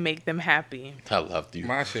dating to make them happy? I loved you.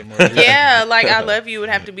 My shit more. Yeah, like I love you would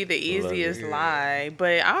have to be the easiest you. lie,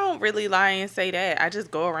 but I don't really lie and say that. I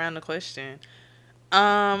just go around the question,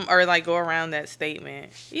 or like go around that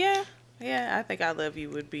statement. Yeah, I think I love you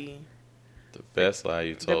would be The best lie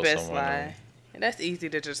you the told best someone. lie. And that's easy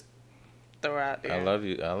to just throw out there. I love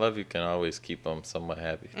you. I love you can always keep them somewhat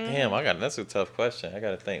happy. Damn, that's a tough question. I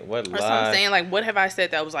gotta think. What That's what I'm lie? saying. Like, what have I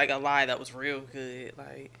said that was like a lie that was real good?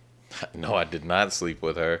 Like, No, I did not sleep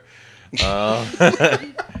with her.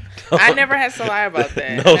 I never had to lie about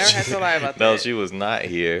that. No, Never had to lie about that. No, she was not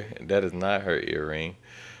here. That is not her earring.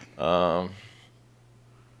 I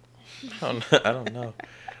don't know.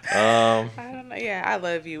 I don't know. Yeah, I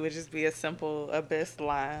love you would just be a best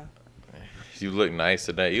lie. You look nice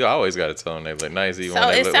today. You always got to tell them they look nice. Even So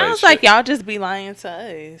when they it look sounds like like y'all just be lying to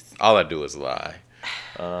us. all I do is lie.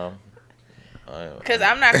 Because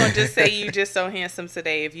I'm not going to just say you just so handsome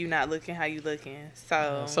today if you not looking how you looking.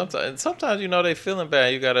 So Sometimes you know they feeling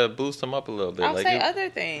bad. You got to boost them up a little bit. I'll like say you, other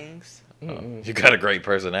things. you got a great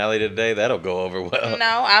personality today. That'll go over well. No,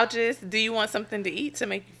 I'll just, do you want something to eat to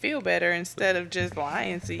make you feel better instead of just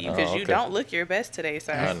lying to you? Because you okay. don't look your best today,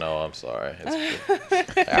 sir. I know. I'm sorry.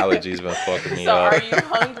 Allergies been fucking me So up. are you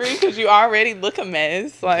hungry? Because you already look a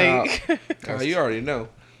mess. Like, You already know.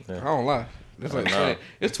 Yeah. I don't lie. It's like No.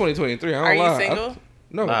 it's 2023. I don't are lie. you single?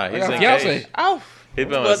 No, Nah, I he's got a engaged. fiance. Oh. He's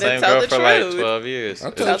been Well, with the then same tell girl the for like truth. 12 years.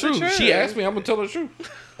 I'll Tell tell the the truth. truth. She asked me, I'm gonna tell the truth.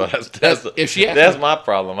 Well, that's If she asked that's me- my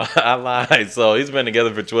problem. I lied. So he's been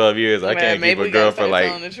together for 12 years. I Man, can't keep maybe a we girl gotta for start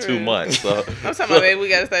telling like the 2 truth. months. So I'm talking about, baby, we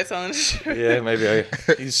got to start telling the truth. yeah, maybe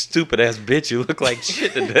you stupid ass bitch. You look like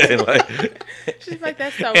shit today. Like, She's like,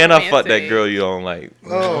 that's so and I fucked that romantic. girl you don't like.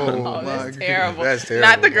 Oh, my that's God. terrible. That's terrible.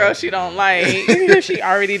 Not the girl she don't like. She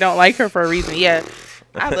already don't like her for a reason. Yeah,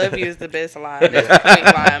 I love you is the best line. That's the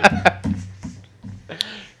quick line.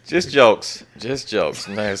 Just jokes. Just jokes.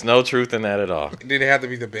 There's no truth in that at all. Did it have to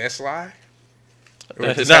be the best lie? Or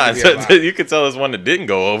it just Nah, had to be a lie? you could tell us one that didn't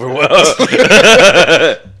go over well.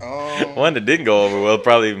 One that didn't go over well,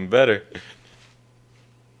 probably even better.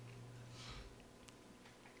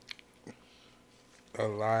 A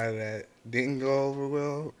lie that didn't go over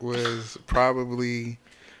well was probably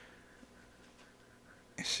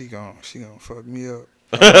she gonna fuck me up.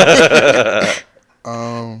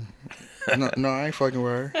 No, I ain't fucking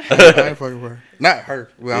with her. I ain't fucking with her. Not her.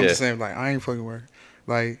 Well, I'm Yeah. just saying, like, I ain't fucking with her.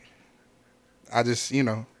 Like, I just, being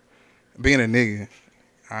a nigga,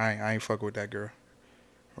 I ain't fuck with that girl.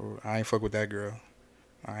 Or I ain't fuck with that girl.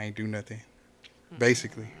 I ain't do nothing.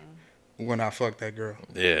 Basically, when I fuck that girl.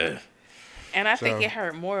 Yeah. And I think it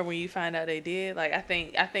hurt more when you find out they did. Like, I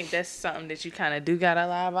think that's something that you kind of do gotta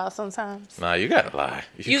lie about sometimes. Nah, you gotta lie.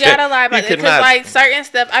 You gotta lie about it, because like certain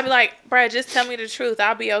stuff, I be like, bruh, just tell me the truth.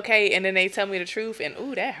 I'll be okay. And then they tell me the truth, and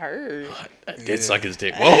ooh, that hurt. I did suck his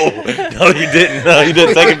dick. Whoa, no, you didn't. No, you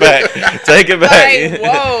didn't. Take it back. Take it back. Like,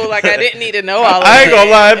 whoa, like I didn't need to know all of I ain't gonna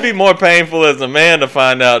lie. It'd be more painful as a man to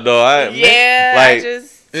find out, though.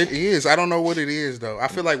 It is. I don't know what it is, though. I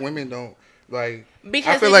feel like women don't like.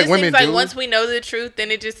 Because I feel it like just women seems like do. once we know the truth,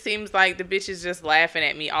 then it just seems like the bitch is just laughing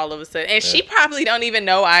at me all of a sudden. And she probably don't even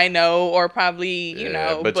know I know, or probably, you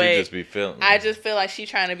know. But you just be feeling. I just feel like she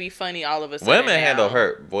trying to be funny all of a sudden. Women handle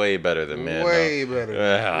hurt way better than men. Way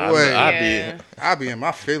better. I'd be in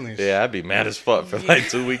my feelings. Yeah, I'd be mad as fuck for like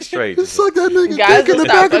 2 weeks straight. You suck that nigga Guys dick in will the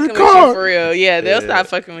stop back of the fucking with you car. for real. Yeah, they'll stop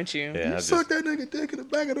fucking with you. Yeah, you suck that nigga dick in the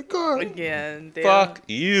back of the car. Yeah. Fuck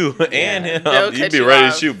you and him. You'd be you ready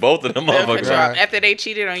off. to shoot both of them motherfuckers. After they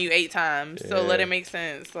cheated on you 8 times. So let it make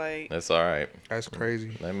sense. Like, that's all right. That's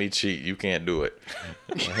crazy. Let me cheat. You can't do it.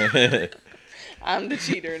 I'm the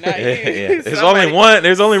cheater, not you. Yeah. There's only one.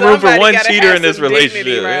 There's only room for one cheater in this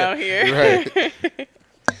relationship. Around here. Right.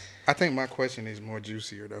 I think my question is more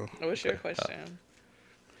juicier though. What's your question?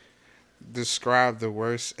 Describe the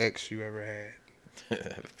worst ex you ever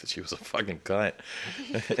had. She was a fucking cunt.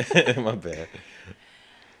 My bad.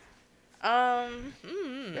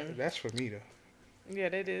 That's for me though. Yeah,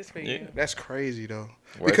 that is for you. That's crazy though,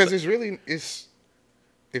 because it's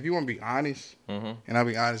if you want to be honest, and I'll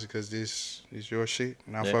be honest because this is your shit,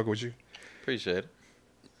 and I'll fuck with you. Appreciate it.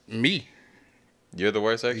 Me. You're the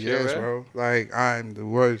worst ex you ever had? Bro. Like, I'm the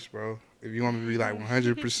worst, bro. If you want me to be like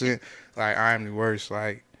 100%, like, I'm the worst.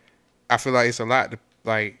 Like, I feel like it's a lot to,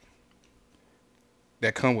 like,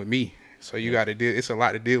 that come with me. So you got to deal. It's a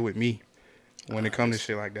lot to deal with me when it comes to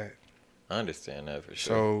shit like that. I understand that for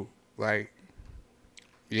sure. So, like,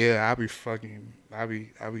 yeah, I be fucking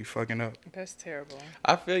up. That's terrible.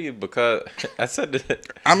 I feel you because I said that.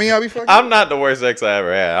 I mean, I be fucking. I'm not the worst ex I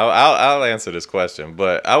ever had. I'll answer this question,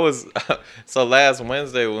 but I was. So last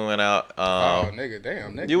Wednesday we went out. Nigga,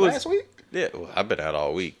 damn, nigga. Last week? Yeah, well, I've been out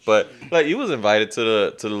all week, but like you was invited to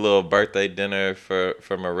the little birthday dinner for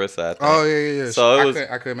Marissa. I think. Oh yeah. So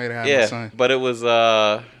I couldn't make it happen. My son. But it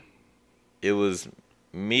was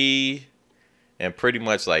me and pretty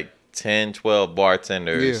much like 10, 12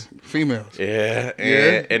 bartenders. Yeah, females. Yeah.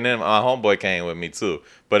 And then my homeboy came with me too.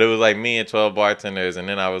 But it was like me and 12 bartenders. And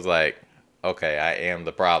then I was like, okay, I am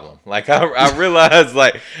the problem. Like I realized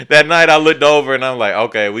like that night I looked over and I'm like,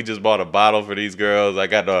 okay, we just bought a bottle for these girls. I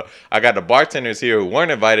got the bartenders here who weren't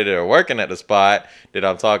invited that are working at the spot that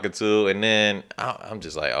I'm talking to. And then I'm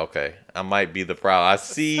just like, okay, I might be the problem. I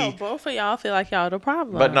see. So both of y'all feel like y'all the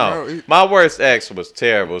problem. But no, my worst ex was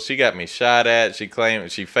terrible. She got me shot at. She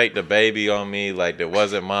claimed she faked a baby on me like that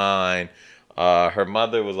wasn't mine. Her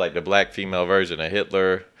mother was like the black female version of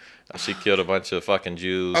Hitler. She killed a bunch of fucking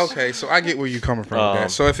Jews. Okay, so I get where you coming from with that.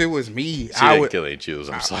 So if it was me, I didn't kill any Jews.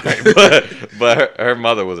 I'm sorry, but her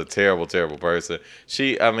mother was a terrible, terrible person.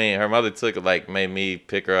 Her mother made me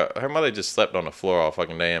pick her up. Her mother just slept on the floor all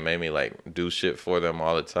fucking day and made me like do shit for them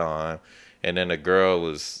all the time. And then the girl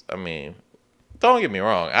was, don't get me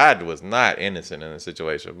wrong, I was not innocent in the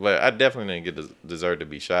situation, but I definitely didn't deserve to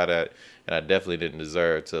be shot at, and I definitely didn't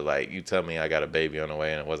deserve to like you tell me I got a baby on the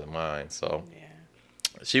way and it wasn't mine. So. Yeah.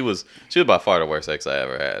 She was by far the worst ex I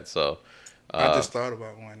ever had. So I just thought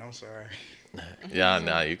about one. I'm sorry. Yeah,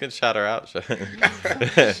 no, you can shout her out. No,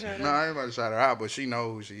 I ain't about to shout her out, but she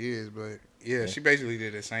knows who she is. But yeah, she basically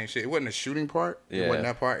did the same shit. It wasn't a shooting part. It wasn't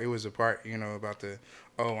that part. It was a part, about the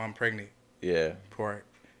I'm pregnant. Yeah. Part,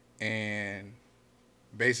 and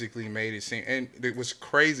basically made it seem. And it was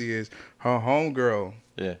crazy is her homegirl.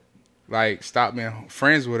 Yeah. Like stopped being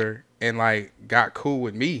friends with her and like got cool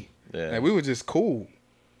with me. Yeah. Like we were just cool.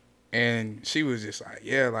 And she was just like,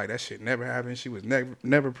 yeah, like that shit never happened. She was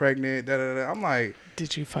never pregnant. Da, da, da. I'm like,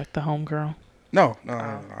 did you fuck the homegirl? No,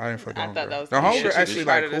 I didn't fuck the homegirl. I thought that was the homegirl actually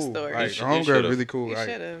like cool. Like, the homegirl really cool. You like,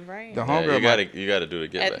 should have, right? The homegirl, you gotta do the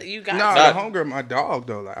get back. The homegirl, my dog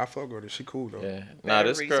though. Like I fuck with her. She cool though. Yeah. Nah,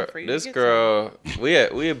 this girl, we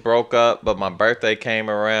had broke up, but my birthday came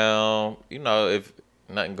around. If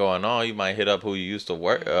nothing going on, you might hit up who you used to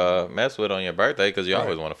work mess with on your birthday because you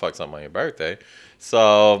always want to fuck something on your birthday.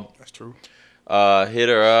 So that's true. Hit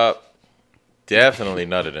her up. Definitely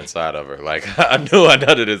nutted inside of her. Like I knew I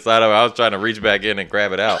nutted inside of her. I was trying to reach back in and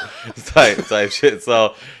grab it out, type shit.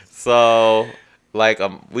 So like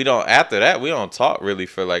we don't after that we don't talk really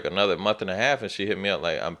for like another month and a half. And she hit me up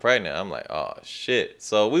like I'm pregnant. I'm like oh shit.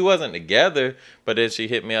 So we wasn't together, but then she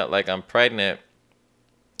hit me up like I'm pregnant.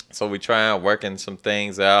 So we try and working some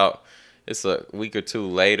things out. It's a week or two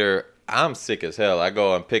later. I'm sick as hell. I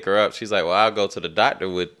go and pick her up. She's like, well, I'll go to the doctor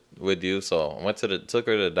with you. So I took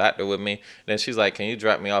her to the doctor with me. Then she's like, can you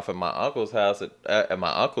drop me off at my uncle's house? At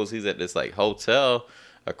my uncle's, he's at this like hotel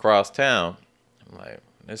across town. I'm like,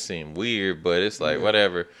 this seemed weird, but it's like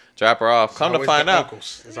whatever. Drop her off. Come to find out.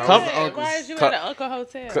 Why is you at the uncle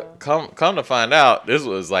hotel? Come to find out, this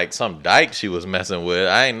was like some dyke she was messing with.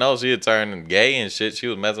 I didn't know she had turned gay and shit. She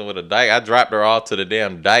was messing with a dyke. I dropped her off to the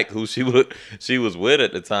damn dyke who she was with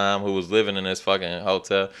at the time, who was living in this fucking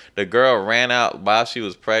hotel. The girl ran out while she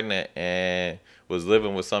was pregnant and was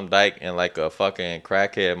living with some dyke in like a fucking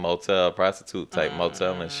crackhead motel, prostitute type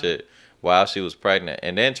motel and shit, while she was pregnant,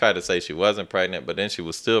 and then tried to say she wasn't pregnant, but then she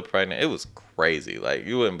was still pregnant. It was crazy. Like,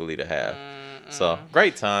 you wouldn't believe the half. So,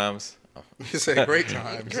 great times. You said great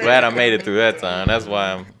times. Glad I made it through that time. That's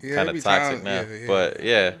why I'm kind of toxic now. Yeah. But,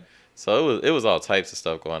 yeah. So, it was all types of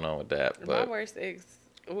stuff going on with that. But my worst ex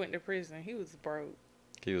went to prison. He was broke.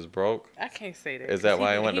 He was broke? I can't say that. Is that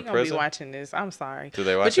why he went to prison? Be watching this. I'm sorry. Do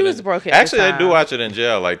they watch but you was broke at Actually, the they time. do watch it in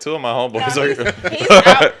jail. Like, two of my homeboys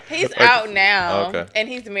are... He's out now. Okay. And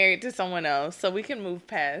he's married to someone else. So we can move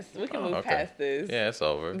past past this. Yeah, it's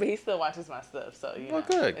over. But he still watches my stuff. So, you know.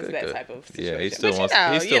 Good, it's that type of situation. Yeah, he still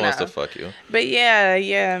wants to fuck you. But yeah,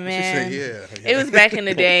 man. Yeah. It was back in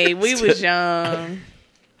the day. We was young.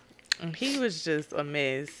 And he was just a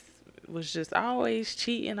mess. Was just always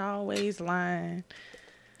cheating, always lying.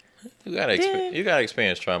 You gotta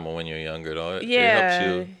experience trauma when you're younger, though. It helps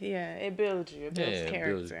you. Yeah, it builds you. It builds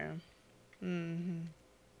character.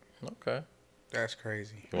 Okay. That's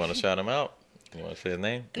crazy. You want to shout him out? You want to say his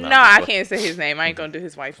name? No, I can't say his name. I ain't gonna do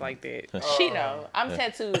his wife like that. She know. I'm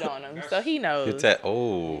tattooed on him, so he knows.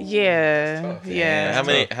 Yeah.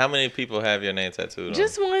 How many people have your name tattooed?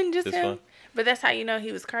 Just one, just him. One? But that's how you know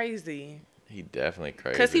he was crazy. He definitely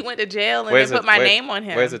crazy. Because he went to jail and they put my name on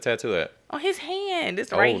him. Where's the tattoo at? On his hand.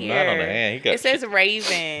 It's right here. Not on the hand. It says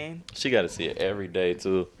Raven. She got to see it every day,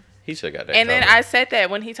 too. He should have got that. And then I said that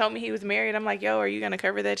when he told me he was married. I'm like, yo, are you going to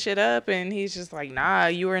cover that shit up? And he's just like, nah,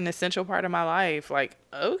 you were an essential part of my life. Like,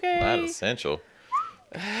 okay. Not essential.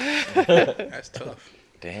 That's tough.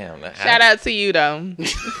 Damn. Shout out to you, though,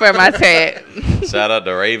 for my tat. Shout out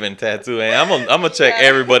to Raven Tattoo. I'm gonna check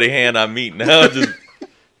everybody hand I meet now. Just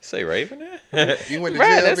say Raven there? You went to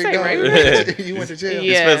jail, big dog. You went to jail.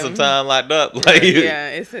 You spent some time locked up. Like yeah,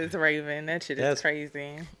 it says Raven. That shit is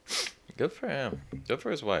crazy. Good for him. Good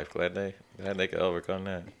for his wife. Glad they could overcome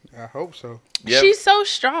that. I hope so. Yep. She's so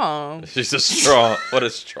strong. She's what a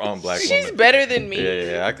strong black woman. She's better than me.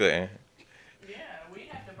 Yeah, I couldn't.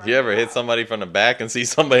 You ever hit somebody from the back and see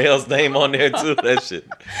somebody else's name on there too? That shit.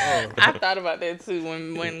 I thought about that too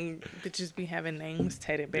when bitches be having names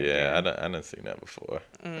tatted back there. Yeah, I done seen that before.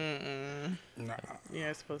 Nah. You're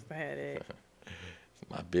not supposed to have it. It's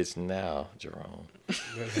my bitch now, Jerome.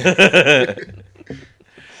 That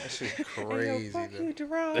shit crazy. Fuck you,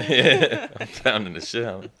 Jerome. Yeah, I'm pounding the shit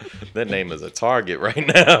out. That name is a target right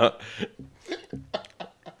now.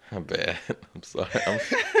 I'm bad. I'm sorry.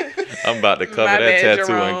 I'm about to cover that tattoo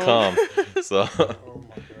Jerome. and come. So, Oh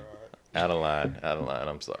my god. out of line.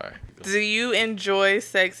 I'm sorry. Do you enjoy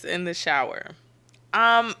sex in the shower?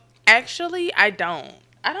 Actually, I don't.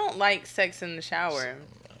 I don't like sex in the shower.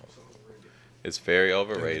 It's very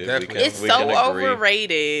overrated. It's so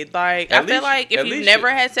overrated. Like, I feel like if you've never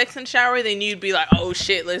had sex in the shower, then you'd be like, oh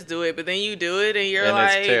shit, let's do it. But then you do it and you're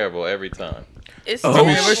like... it's terrible every time. It's I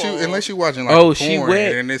mean, unless you watching like porn, she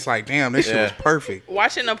wet. and it's like, damn, this shit was perfect.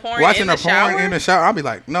 Watching a porn in the shower, I'll be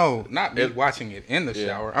like, no, not me watching it in the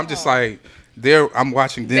shower. I'm just like, I'm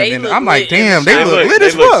watching them, and I'm like, damn, they look lit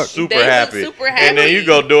as fuck. Super happy. And then you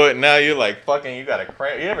go do it, and now you're like, fucking, you got a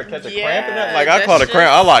cramp. You ever catch a cramp in that? Like, I caught a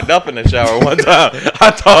cramp. I locked up in the shower one time.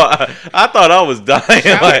 I thought I was dying.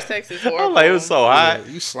 Like, sex is horrible. I'm like, it was so hot.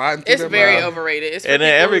 You sliding through It's very overrated. It's and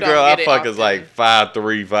then every girl I fuck is like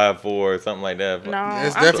 5'3", 5'4", or something like that. No,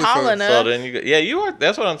 it's I'm tall So enough. then you are.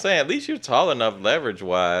 That's what I'm saying. At least you're tall enough, leverage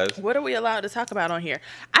wise. What are we allowed to talk about on here?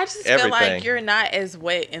 I just feel like you're not as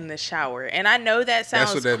wet in the shower, and I know that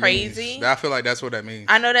sounds crazy. Means. I feel like that's what that means.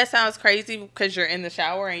 I know that sounds crazy because you're in the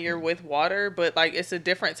shower and you're with water, but like it's a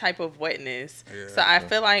different type of wetness. Yeah, so I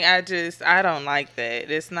feel like I don't like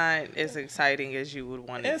that. It's not as exciting as you would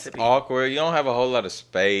want it to be. It's awkward. You don't have a whole lot of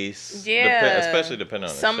space. Yeah. Especially depending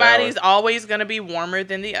on somebody's always gonna be warmer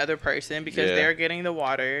than the other person because they're getting the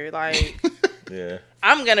water. Like Yeah.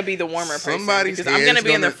 I'm gonna be the warmer person Somebody's because I'm gonna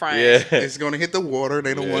be in the front. Yeah. It's gonna hit the water.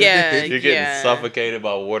 They don't want Yeah, it to hit. You're getting suffocated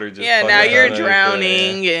by water just Yeah, fucking now you're down there.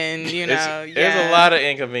 drowning, and you know, There's a lot of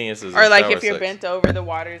inconveniences. Or in like shower if you're sex. bent over, the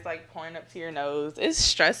water's like pouring up to your nose. It's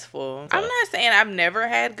stressful. I'm not saying I've never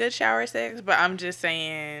had good shower sex, but I'm just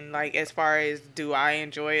saying, like, as far as do I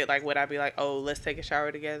enjoy it? Like, would I be like, oh, let's take a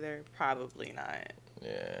shower together? Probably not.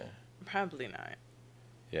 Yeah. Probably not.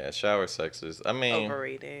 Yeah, shower sex is, I mean,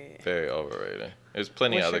 Overrated. very overrated. There's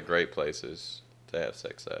plenty of other great places to have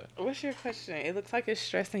sex at. What's your question? It looks like it's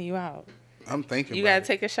stressing you out. I'm thinking. You gotta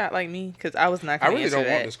take a shot like me, because I was not I gonna really answer don't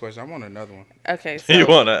that. want this question. I want another one. Okay, so You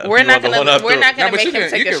wanna- we're you not want the one I gonna threw? make him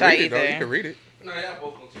take a shot read it, though. You either. can read it. No, y'all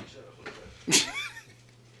both gonna take shots.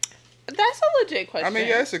 That's a legit question. I mean,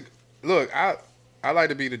 yeah, it's a look. I like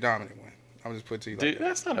to be the dominant one. I'm just put it to you like Dude, that.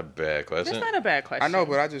 that's not a bad question. That's not a bad question. I know,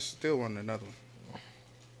 but I just still want another one.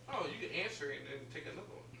 Oh, you can answer it and then take another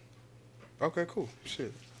one. Okay, cool.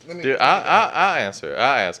 Shit. Let me. Dude, I'll answer.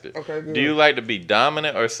 I'll ask it. Okay, good. Do you like to be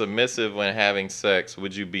dominant or submissive when having sex?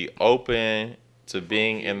 Would you be open to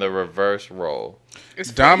being in the reverse role?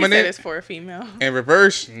 It's Dominant? He said it's for a female. In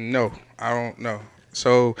reverse, no, I don't know.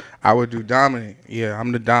 So I would do dominant. Yeah,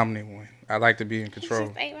 I'm the dominant one. I like to be in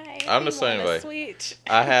control. I'm the same way. Switch.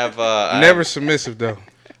 I have Never submissive though.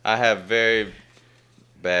 I have very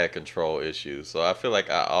bad control issues, so I feel like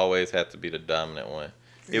I always have to be the dominant one.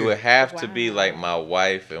 It would have to be like my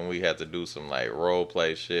wife, and we had to do some like role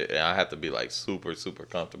play shit, and I have to be like super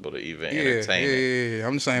comfortable to even entertain it. Yeah.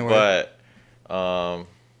 I'm the same way. But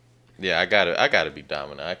yeah, I gotta be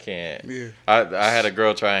dominant. I can't. Yeah. I had a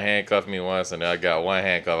girl try and handcuff me once, and then I got one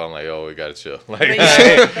handcuff. I'm like, oh, we gotta chill. Like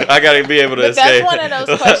I gotta be able to But escape. that's one of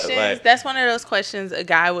those questions. Like, That's one of those questions a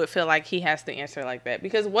guy would feel like he has to answer like that,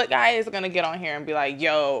 because what guy is gonna get on here and be like,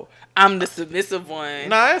 "Yo, I'm the submissive one"?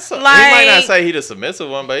 nah, he might Like- not say he the submissive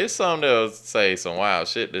one, but it's some that'll say some wild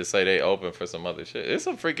shit to say they open for some other shit. It's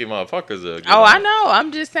some freaky motherfuckers. That get Oh, on. I know.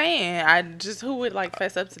 I'm just saying. Who would like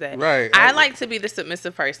fess up to that? Right. I like to be the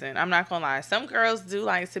submissive person. I'm not gonna lie. Some girls do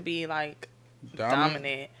like to be like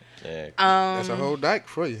dominant. Yeah, That's a whole dyke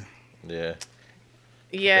for you. yeah.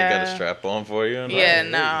 Yeah. They got a strap on for you. And Yeah,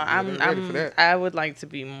 all. no, they're ready for that. I would like to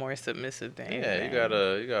be more submissive than Yeah, anything.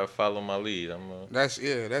 you gotta follow my lead. That's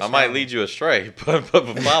I might lead you astray, but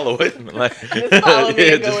follow it. Like, Just follow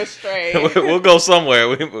me and go just- astray. We'll go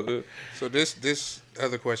somewhere. So this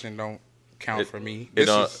other question don't count for me. It This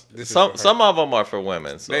don't- is for her. some of them are for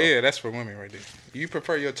women. So Yeah, that's for women right there. You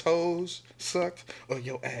prefer your toes sucked or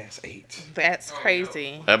your ass ate? That's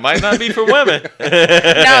crazy. that might not be for women.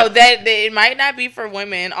 No, that it might not be for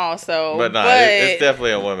women also. but no, but it's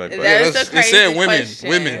definitely a women question. That's a It said crazy women. question.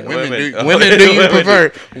 Women. Women. Women. Do you Women.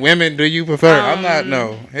 prefer? Women. Do you prefer? I'm not.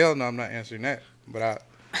 No. Hell no. I'm not answering that. But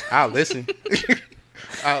I'll listen.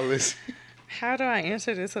 I'll listen. How do I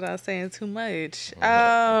answer this without saying too much?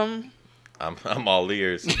 I'm all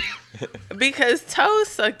ears. Because toes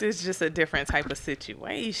sucked is just a different type of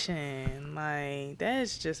situation. Like,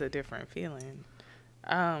 that's just a different feeling.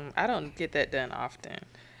 I don't get that done often.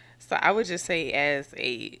 So I would just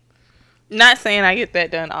say not saying I get that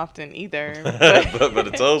done often either. But but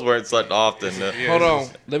the toes weren't sucked often. Hold on.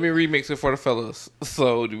 Let me remix it for the fellas.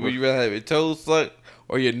 So, would you rather have your toes sucked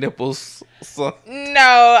or your nipples sucked?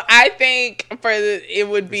 no, I think it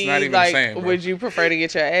would be not even the like, same, bro. would you prefer to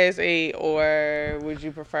get your ass ate or would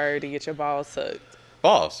you prefer to get your balls sucked?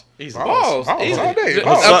 Balls. Easy. Balls. Balls Easy. all day. I'm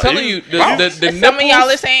Balls. telling you, the Some nipples. of y'all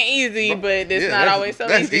are saying easy, but it's Yeah, not that's- always so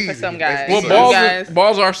that's easy for easy. some That's guys. easy. Well, You guys-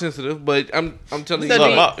 balls are sensitive, but I'm telling So you. do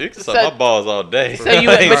you- You can suck so- my balls all day. So you,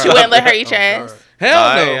 but you wouldn't let her eat your ass? Hell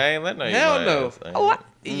I no. ain't letting her eat Hell my no. ass. Oh,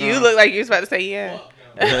 you look like you was about to say yeah.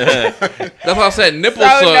 That's why I said nipples.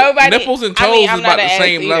 So nobody- Nipples and I toes mean, is I'm about not the an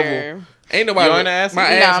same ass level. eater. Ain't nobody. You ain't an ass my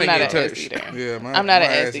eater? No, ass I'm ain't not an getting ass touched. eater. Yeah, I'm not my an ass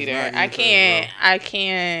ass is eater. not I getting touched, I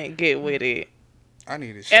can't get with it. bro. I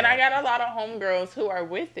need a shot. And I got a lot of homegirls who are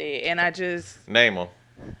with it, and I just Name them.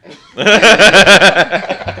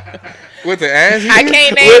 with the ass. I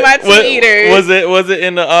can't name my two eaters.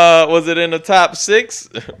 Was it in the top 6?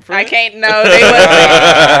 I can't. No, they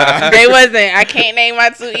wasn't. They wasn't. I can't name my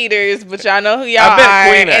two eaters, but y'all know who y'all I bet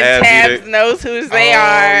are, Queen a and ass Tabz eater. knows who they Oh,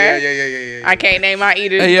 are. Yeah. I can't name my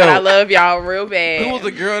eaters, Hey, yo. but I love y'all real bad. Who was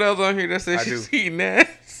the girl that was on here that said I she's do. eating ass?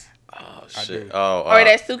 Oh I shit. do. Oh, Or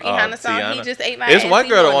that Suki oh, Hana song. Tiana. He just ate my It's ass. one he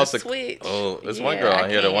girl that wanna wants to. switch. Oh, there's one Yeah, girl I on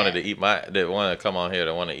here that wanted can't. to eat that wanted to come on here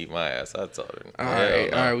that wanted to eat my ass. I told her. All Hell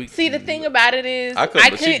right, no. all right. We, See, the thing about it is, I could,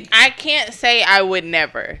 but she- I can't say I would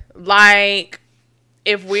never. Like,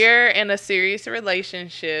 if we're in a serious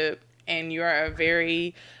relationship and you're a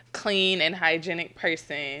very clean and hygienic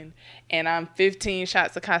person, and I'm 15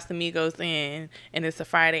 shots of Casamigos in, and it's a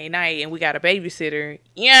Friday night, and we got a babysitter,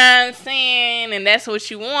 you know what I'm saying, and that's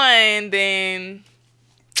what you want, then...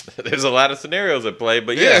 There's a lot of scenarios at play,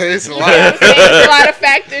 but yeah, it's a lot. There's a lot of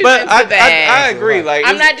factors but into that. I agree. Like,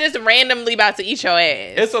 I'm not just randomly about to eat your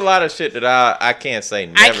ass. It's a lot of shit that I can't say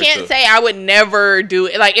never I can't say I would never do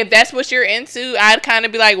it. Like, if that's what you're into, I'd kind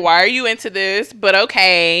of be like, why are you into this? But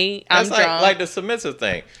okay, I'm drunk. Like the submissive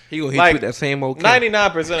thing. He gonna hit you with that same old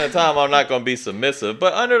 99% of the time, I'm not gonna be submissive,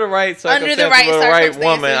 but under the right circumstances, with the right circumstances,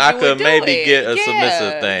 woman, I could maybe it. get a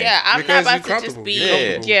submissive thing. Yeah, I'm Because not you about to just comfortable.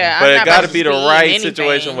 be. Yeah, I'm but not it got about to be the eating right anything.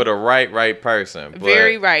 situation with a right person. But,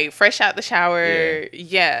 Very right. Fresh out the shower.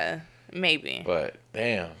 Yeah, maybe. But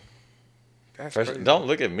damn, That's crazy. don't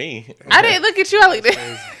look at me. I didn't look at you. I looked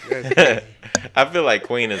at I feel like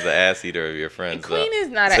Queen is the ass eater of your friends. Queen though. is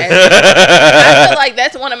not an ass. I feel like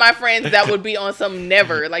that's one of my friends that would be on some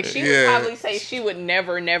never. Like, she would probably say she would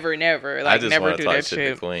never. Like, I just never want do to talk that shit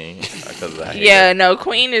shit. to Queen. Because I hate Yeah, her. no,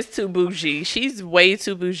 Queen is too bougie. She's way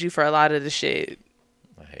too bougie for a lot of the shit.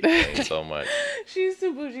 I hate Queen so much. She's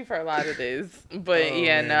too bougie for a lot of this. But Oh,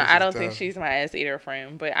 yeah, man, no, this I is don't think tough. she's my ass eater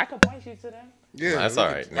friend. But I could point you to them. Yeah, That's all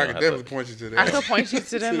right. I can definitely point you to that. I could point you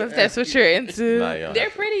to them if that's what you're into. Nah, you don't They're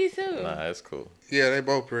have to. pretty too. Nah, it's cool. Yeah, they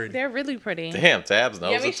both pretty. They're really pretty. Damn, Tabz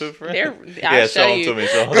knows Yeah, it too, friend. they're- Yeah, I'll show show them you. to me.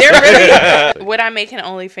 Show 'em. They're really. Would I make an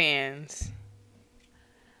OnlyFans?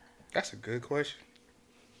 That's a good question.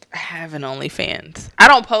 I have an OnlyFans. I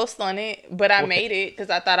don't post on it, but I made it because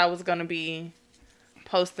I thought I was gonna be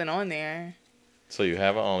posting on there. So you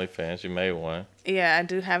have an OnlyFans. You made one. Yeah, I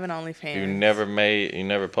do have an OnlyFans. You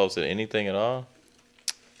never posted anything at all?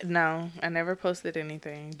 No, I never posted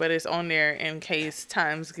anything, but it's on there in case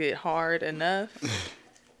times get hard enough.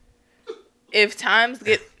 If times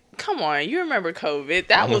get, come on, you remember COVID?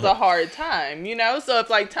 That was a hard time, you know? So if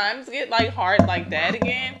like times get like hard like that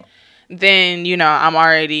again, then, you know, I'm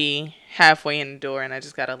already halfway in the door and I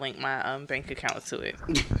just got to link my bank account to it.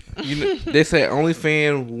 You know, they said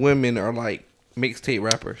OnlyFans women are like mixtape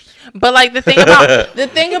rappers. But like the thing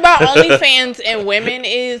about OnlyFans and women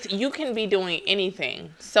is you can be doing anything.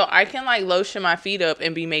 So I can like lotion my feet up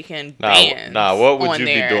and be making bands. What would on you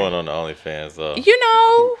there. be doing on the OnlyFans though? You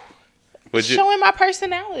know, Would you, showing my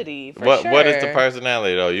personality. For what sure. What is the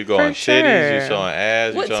personality though? You going For titties? sure. You showing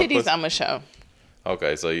ass? What you showing titties pussy? I'ma show?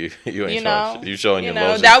 Okay, so you ain't You showing know, shit. You showing your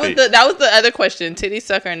lotion that was feet. that was the other question. Titties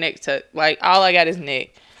suck or neck tuck? Like all I got is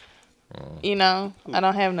neck. You know, I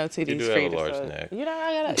don't have no titties. You do have free a to large suck. neck. You know,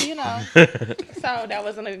 I gotta. You know, so that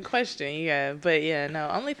wasn't a good question. Yeah, but yeah, no.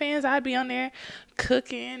 OnlyFans, I'd be on there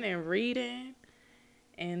cooking and reading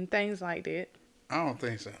and things like that. I don't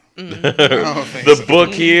think so. The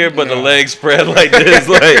book here, but the legs spread like this,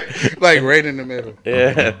 Like right in the middle.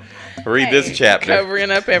 yeah. Read this chapter.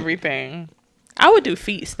 Covering up everything. I would do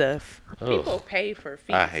feet stuff. Ugh. People pay for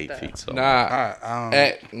feet. I hate stuff. feet so much. Nah,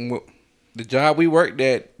 at the job we worked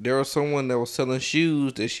at, there was someone that was selling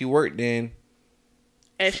shoes that she worked in.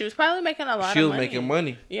 And she was probably making a lot She of was money. making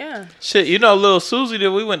money. Yeah. Shit, you know, little Susie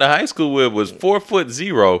that we went to high school with was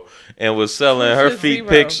 4'0" and was selling her 4'0". feet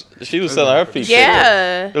pics. She was selling her feet.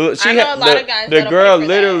 Yeah. Pictures. I know a lot of guys The that'll girl pay for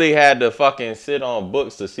literally had to fucking sit on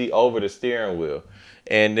books to see over the steering wheel,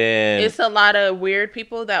 and then It's a lot of weird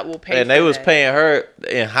people that will pay. and for they was that. paying her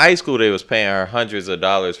in high school. They was paying her hundreds of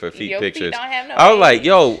dollars for feet Your feet pictures. don't have no I was like, age.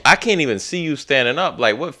 yo, I can't even see you standing up.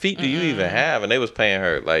 Like, what feet do you even have? And they was paying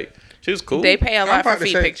her like she was cool. They pay a I'm lot about for to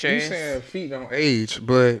feet say, pictures. you saying feet don't age,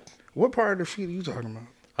 but what part of the feet are you talking about?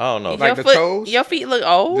 I don't know. Like Your the toes? Your feet look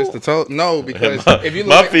old. Just the toe? No, because if you look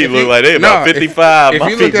my at, feet if look you- like they about Nah, 55. If My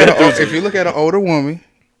you feet look at been through if you look at an older woman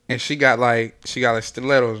and she got like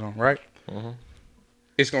stilettos on, right?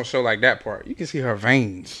 It's gonna show like that part. You can see her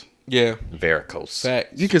veins. Yeah, varicose.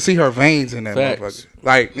 facts. You can see her veins in that Facts. motherfucker.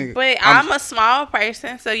 Like, nigga, But I'm a small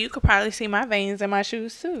person, so you could probably see my veins in my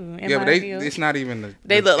shoes too. yeah, but it's not even the.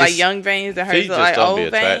 They look like it's- young veins, and hers Feet look just like don't old be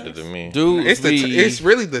attractive veins. to me. Dude, It's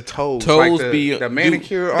really the toes. Toes like be- the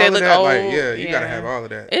manicure, all They of look that. old, Like, yeah, you gotta yeah. have all of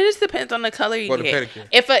that. It just depends on the color you Or the get.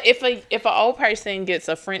 pedicure. If an old person gets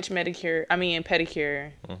a French pedicure,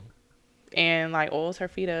 and like oils her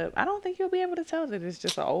feet up, I don't think you'll be able to tell that it's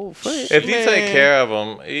just an old foot. If you take care of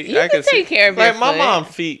them, You I can take care of like your my foot. mom's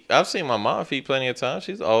feet. I've seen my mom's feet plenty of times.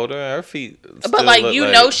 She's older, and her feet. But still like look you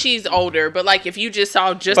know she's older. But like if you just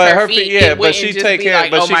saw just But her feet, yeah, it but wouldn't she just take be care.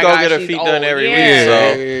 like, But oh she my go gosh, get her she's feet old. done every yeah.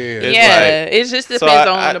 week. So Yeah. it's It just so depends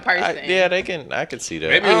on the person. yeah, they can. I can see that.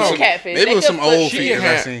 Maybe Oh, it was some, catfish. maybe They it was could some put old shit feet in that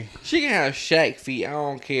I her. seen. She can have Shaq feet. I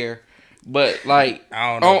don't care. But like,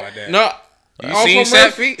 I don't know about that. No, You seen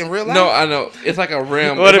Shaq feet in real life? No, I know. It's like a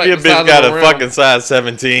rim. What if like your bitch got a fucking size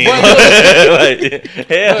 17? Like,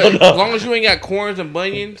 hell no. As long as you ain't got corns and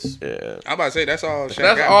bunions. Yeah. I'm about to say that's all.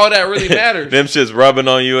 That's all that really matters. Them shit's rubbing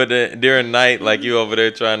on you during night, like you over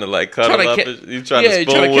there trying to like cuddle up. You trying to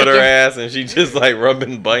spoon with her ass, and she just like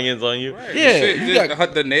rubbing bunions on you. Right. Yeah,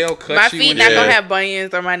 the nail cut. My feet not gonna have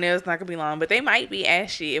bunions, or my nails not gonna be long, but they might be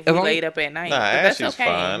ashy if we laid up at night. Nah, that's ashy's okay.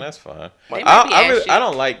 fine. That's fine. I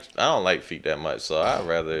don't like feet that much, so I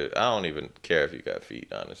don't even care if you got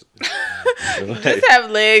feet, honestly. Just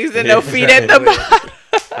have legs and no feet at the bottom.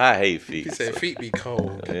 I hate feet. He said feet be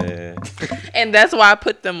cold. Yeah. And that's why I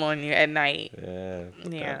put them on you at night.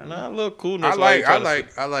 Yeah. Nah, a little coolness.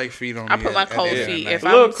 I like feet on me. I put my cold feet. If a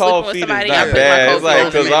little I'm cold sleeping feet with somebody, is not I put bad. my It's like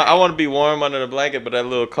cold because I want to be warm under the blanket, but that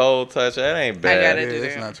little cold touch, that ain't bad. I gotta do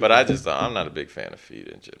that. But I'm not a big fan of feet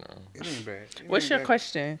in general. It ain't bad. What's your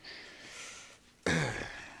question?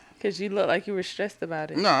 Because you look like you were stressed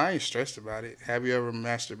about it. No, I ain't stressed about it. Have you ever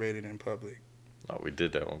masturbated in public? Oh, we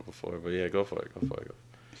did that one before, but yeah, go for it.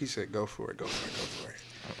 He said, "Go for it.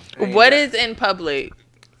 What is in public?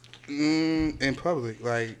 In public,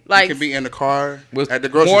 like you can be in the car with at the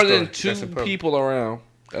grocery more store. than 2 people around.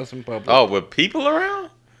 That's in public. Oh, with people around?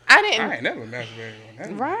 I ain't never masturbated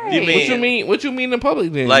on that. Right. What you mean in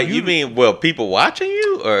public then? Like you mean people watching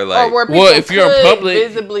you or like? Or where people if you're in public,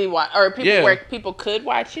 visibly watch, or people where people could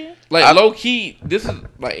watch you. Like low key, this is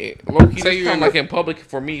like low key. This is like in public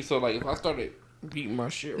for me. So like if I started beating my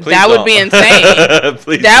shit, that would be insane.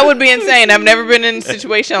 That would be insane. I've never been in a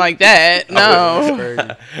situation like that.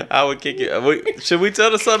 No. I would kick it. Should we tell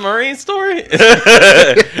the submarine story?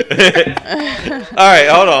 All right,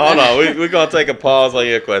 hold on. We're gonna take a pause on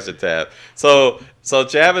your question, Tab. So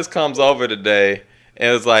Chavis comes over today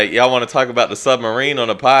and was like, "Y'all want to talk about the submarine on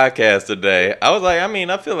the podcast today?" I was like,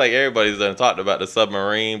 I feel like everybody's done talked about the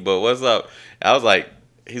submarine, but what's up? I was like.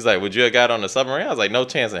 He's like, would you have got on the submarine? I was like, no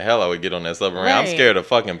chance in hell I would get on that submarine. Right. I'm scared of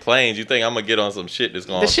fucking planes. You think I'm going to get on some shit that's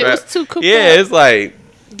going to... The shit was too cooked up. It's like,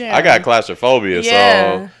 I got claustrophobia,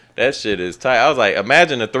 so that shit is tight. I was like,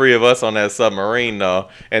 imagine the 3 of us on that submarine, though.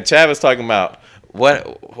 And Chavis talking about,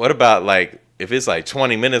 what about, like, if it's like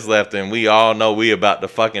 20 minutes left and we all know we about to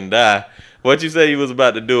fucking die? What you say you was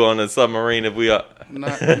about to do on the submarine if we are... Nah,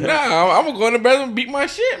 I'm gonna go in the bathroom and beat my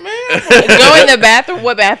shit, man. Go in the bathroom?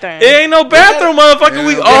 What bathroom? It ain't no bathroom, motherfucker.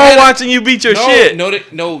 We all watching you beat your shit.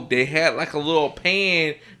 No, they had like a little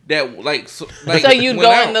pan that like so you'd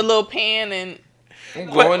go in the little pan and... I'm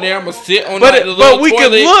going there. I'm gonna sit on the little But we toilet.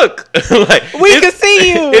 can look. Like, we can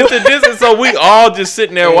see you. It's a distance, so we all just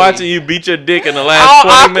sitting there watching you beat your dick in the last all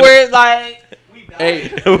 20 minutes. Awkward, like...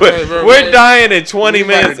 Hey, we're dying in 20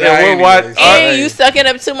 minutes and we're watching. And you sucking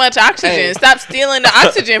up too much oxygen. Hey. Stop stealing the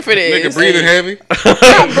oxygen for this. Nigga breathing heavy.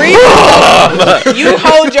 Stop breathing. You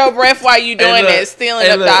hold your breath while you doing that, stealing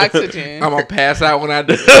up the oxygen. I'm gonna pass out when I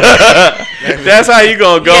do. That's how you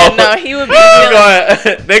gonna go. Yeah, no, he would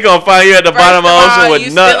be. They gonna find you at the bottom of the ocean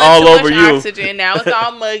with nut all over you. Oxygen. Now it's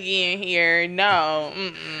all muggy in here. No.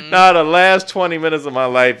 Nah, the last 20 minutes of my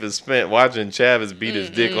life is spent watching Chavis beat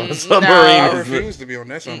his dick on a submarine. I refuse to be on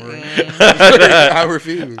that submarine. I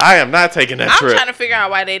refuse. I am not taking that trip. I'm trying to figure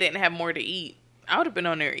out why they didn't have more to eat. I would have been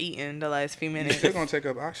on there eating the last few minutes. They're gonna take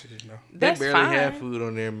up oxygen though. That's they barely fine. have food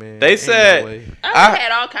on there, man. They said I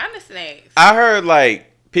had all kind of snacks. I heard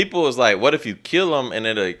like people was like, what if you kill them and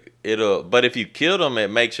it'll but if you kill them, it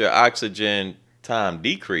makes your oxygen time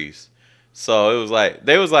decrease. So it was like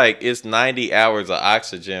they was like it's 90 hours of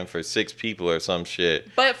oxygen for 6 people or some shit.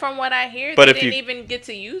 But from what I hear, but they didn't even get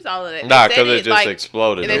to use all of that. Nah, because it just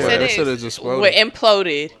exploded. They said it just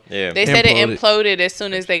imploded. Yeah, they said it imploded as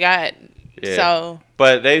soon as they got. Yeah. So.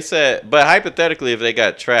 But they said, but hypothetically, if they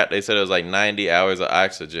got trapped, they said it was like 90 hours of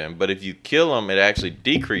oxygen. But if you kill them, it actually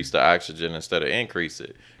decreased the oxygen instead of increase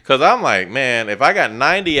it. Because I'm like, man, if I got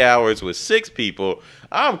 90 hours with 6 people,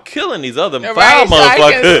 I'm killing these other 5 motherfuckers. So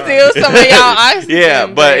I can steal some of y'all oxygen. Yeah,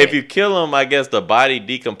 but if you kill them, I guess the body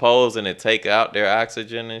decomposes and it take out their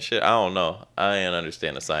oxygen and shit. I don't know. I ain't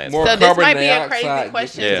understand the science. So this might be a crazy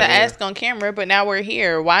question to ask on camera, but now we're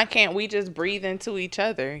here. Why can't we just breathe into each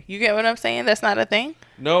other? You get what I'm saying? That's not a thing?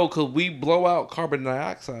 No, because we blow out carbon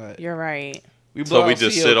dioxide. You're right. So we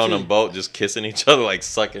just CO2. Sit on a boat, just kissing each other, like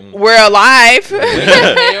sucking. We're alive. We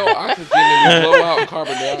inhale oxygen and we blow out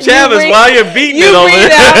carbon dioxide. Chavis, while you're beating it over there.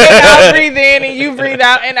 You breathe out and I'll breathe in, and you breathe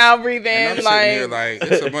out and I'll breathe in. And I'm sitting here like,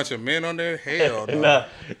 it's a bunch of men on there? Hell no.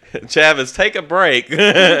 Chavis, take a break.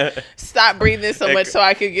 Stop breathing so much so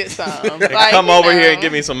I could get some. Like, come over here and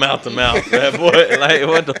give me some mouth to mouth, that boy. Like,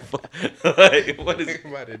 what the fuck? Like, what is?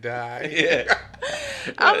 I'm about to die. Yeah.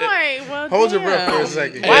 I'm like, well, hold damn. your breath for a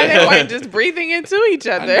second. Why they weren't just breathing into each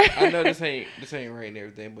other? I know this ain't right and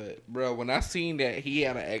everything, but bro, when I seen that he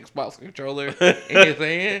had an Xbox controller in his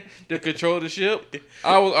hand to control the ship,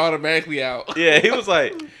 I was automatically out. Yeah, he was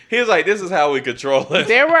like, this is how we control it.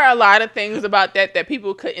 There were a lot of things about that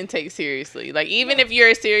people couldn't take seriously. Like, even if you're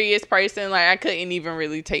a serious person, like, I couldn't even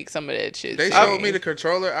really take some of that shit. They showed me the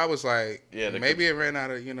controller. I was like, yeah, maybe it ran out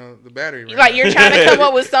of, the battery. Like, you're trying to come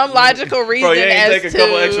up with some logical reason. Bro, you ain't as take a to...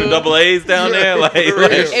 couple extra double A's down there? Like,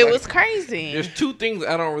 It was crazy. There's two things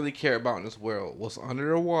I don't really care about in this world: what's under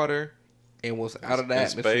the water and what's out of the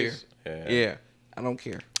atmosphere. Space? Yeah, I don't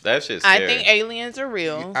care. That shit's scary. I think aliens are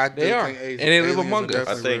real. They are. And they live among us.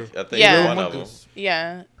 I think Yeah. one of them.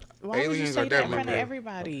 Yeah. Why would you Aliens say are that in front definitely of real.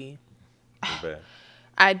 everybody? Too bad.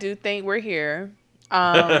 I do think we're here.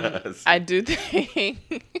 I do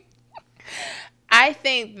think... I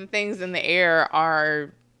think the things in the air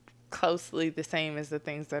are closely the same as the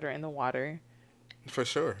things that are in the water. For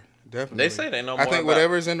sure. Definitely. They say they know more I think about...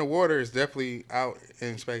 whatever's in the water is definitely out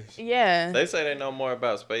in space. Yeah. They say they know more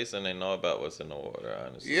about space than they know about what's in the water,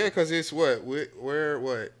 honestly. Yeah, because it's what? We're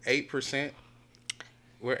what? 8%?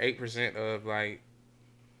 We're 8% of, like,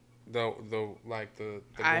 the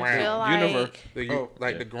I ground. feel like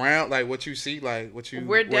Universe. The ground, like what you see, like what you.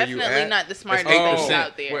 we're where you definitely at, not the smartest it's things 8%.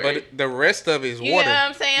 out there. But the rest of it is You water. know what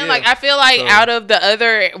I'm saying? Yeah. Like, I feel like So- out of the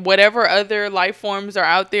other, whatever other life forms are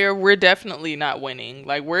out there, we're definitely not winning.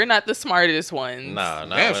 Like, we're not the smartest ones. Nah,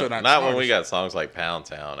 Damn sure not not when we smartest. got songs like Pound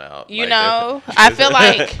Town out. You Like, know, I feel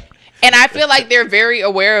like, and I feel like they're very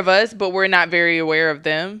aware of us, but we're not very aware of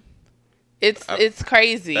them. It's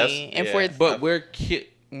crazy. And for it, But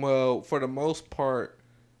for the most part,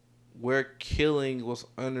 we're killing what's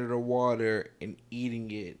under the water and eating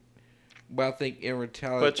it. But I think in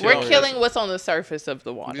retaliation, we're killing what's on the surface of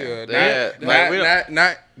the water. Yeah,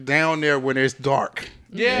 not down there when it's dark.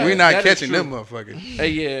 Yeah, we're not that is catching true. them motherfuckers. Hey,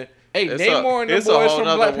 yeah. Hey, It's Namor and it's the a boys whole from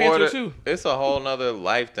nother Black Panther water. too. It's a whole nother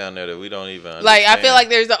life down there that we don't even understand. Like, I feel like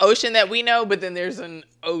there's an ocean that we know, but then there's an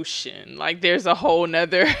ocean. Like, there's a whole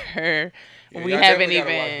nother. We y'all haven't definitely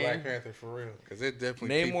gotta watch even. Black Panther for real, because it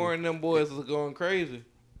definitely. Namor and them boys is going crazy.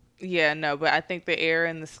 Yeah, no, but I think the air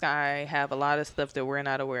and the sky have a lot of stuff that we're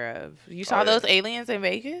not aware of. You saw yeah. those aliens in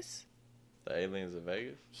Vegas? the aliens in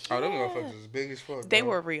Vegas. Oh, them motherfuckers is big as fuck. They bro.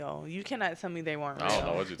 were real. You cannot tell me they weren't I real. don't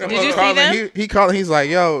know what you're That talking Did you about. see them? He calling. He's like,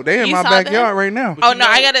 yo, they in You my saw backyard them? right now. Oh, you no,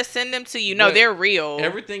 know- I got to send them to you. No, but they're real.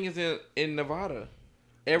 Everything is in Nevada.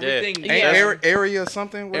 Everything. Yeah. Area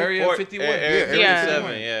something. What? Area 51. Area Yeah.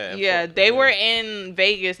 57, yeah. Yeah, they were in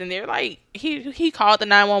Vegas, and they're like, he called the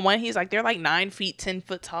 911. He's like, they're like 9 feet, 10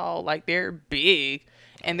 foot tall. Like, they're big,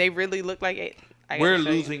 and they really look like it. We're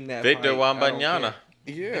losing that Victor fight. Wembanyama.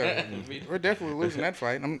 Yeah, we're definitely losing that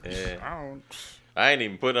fight. Yeah. I ain't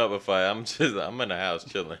even putting up a fight. I'm in the house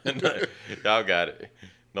chilling. Y'all got it.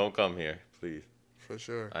 Don't come here, please. For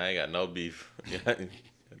sure. I ain't got no beef.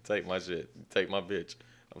 Take my shit. Take my bitch.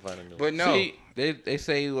 I'm finding new. But no, See, they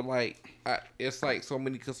say it's like so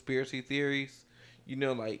many conspiracy theories. You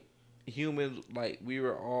know, like humans, like we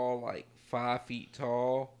were all like 5 feet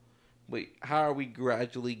tall. But how are we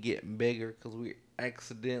gradually getting bigger? Because we're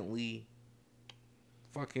accidentally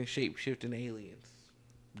fucking shape-shifting aliens.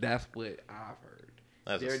 That's what I've heard.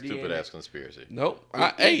 That's Their a stupid DNA. ass conspiracy. Nope.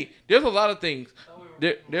 Hey, there's a lot of things.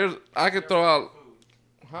 I could throw out.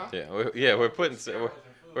 Huh? Yeah,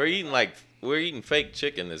 we're eating fake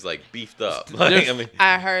chicken that's like beefed up. Like, I mean,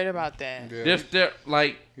 I heard about that. yeah, There,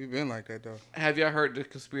 like, we've been like that though. have y'all heard the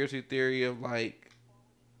conspiracy theory of like?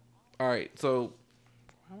 All right, so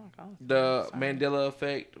the Mandela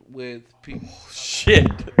effect with people. shit.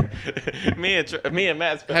 me and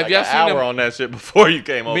Matt spent Have like y'all an seen hour them- on that shit before you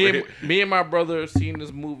came over here. Me and my brother seen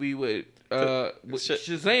this movie with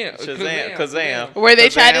Shazam. Kazam. Where they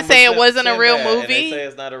tried to Kazam say was it wasn't a real Sinbad, and movie? they say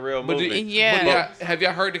it's not a real But movie. Yeah. have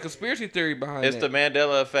y'all heard the conspiracy theory behind It's it? the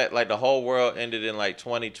Mandela effect. Like the whole world ended in like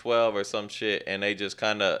 2012 or some shit, and they just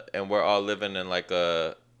kind of, and we're all living in like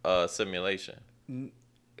a simulation.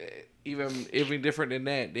 Even different than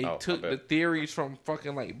that. They took okay. the theories from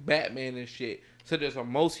fucking like Batman and shit. So there's a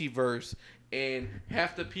multiverse, and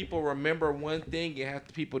half the people remember one thing and half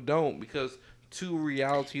the people don't because two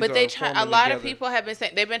realities. But they try. A forming lot of together. people have been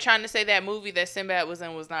saying they've been trying to say that movie that Sinbad was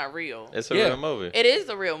in was not real. It's a Yeah. real movie. It is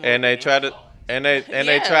a real movie. And they try to. And they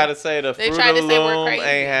Yeah. try to say the They Fruit tried of to the say we're Loom crazy.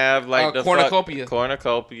 ain't have like the cornucopia.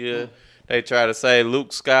 cornucopia. They try to say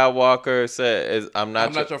Luke Skywalker said, "I'm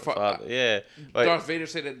not your your father." Yeah, like, Darth Vader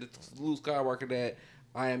said that Luke Skywalker that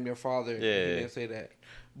I am your father. Yeah. He didn't say that.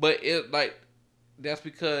 But it like that's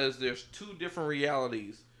because there's two different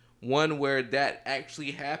realities. One where that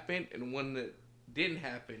actually happened and one that didn't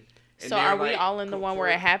happen. And So are we all in the one where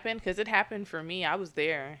it happened? Because it happened for me. I was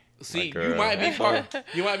there. See, you might be part.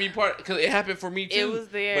 You might be part because it happened for me too. It was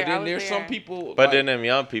there. But then there's some people. But then them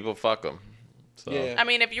young people, fuck them. So. Yeah. I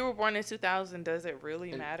mean, if you were born in 2000, does it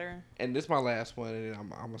really matter? And this is my last one, and then I'm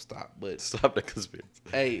gonna stop. But Stop the conspiracy.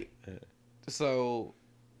 hey, so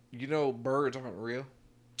birds aren't real.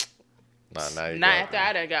 Not after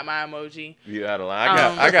I done got my emoji. You out of line.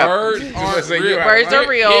 I got birds aren't real. Birds are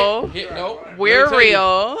real. No, we're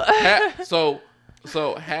real.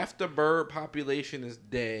 So half the bird population is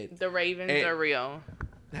dead. The ravens are real.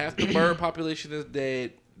 Half the bird population is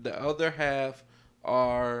dead. The other half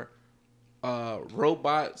are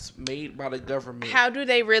robots made by the government. How do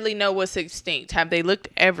they really know what's extinct? Have they looked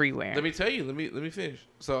everywhere? Let me tell you. Let me finish.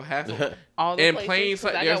 So half of all the in places, plain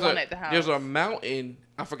sight. I got one at the house. There's a mountain.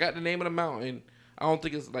 I forgot the name of the mountain. I don't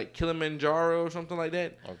think it's like Kilimanjaro or something like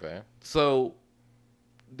that. Okay. So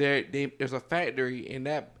there's a factory in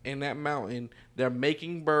that mountain. They're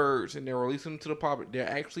making birds and they're releasing them to the public. They're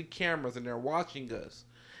actually cameras and they're watching us.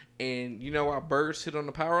 And you know why birds sit on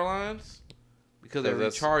the power lines? Because they're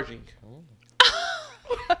recharging.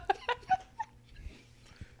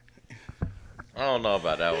 I don't know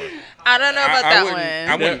about that one. I don't know about that one.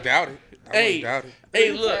 I wouldn't doubt it.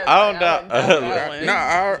 Hey, look. I don't doubt. No,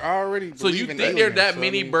 I already. So you think there are that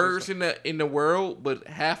many birds in the world, but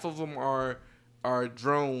half of them are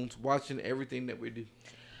drones watching everything that we do.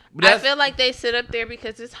 But I feel like they sit up there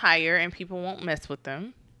because it's higher and people won't mess with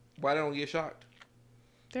them. Why they don't get shocked?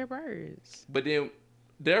 They're birds. But then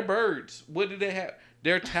they're birds. What do they have?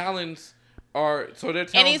 Their talons are so their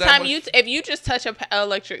talons. Anytime if you just touch an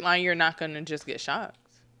electric line, you're not gonna just get shocked.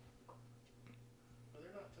 But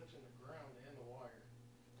they're not touching the ground and the wire.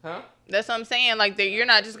 Huh? That's what I'm saying. Like you're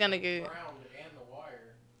not just gonna get. Ground and the wire.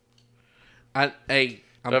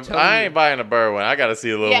 I ain't buying the bird one. I gotta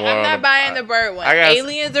see a little more. I'm not buying the bird one.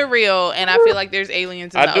 Aliens are real, and I feel like there's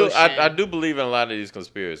aliens in the ocean. I do believe in a lot of these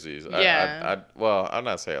conspiracies. Yeah. Well, I'm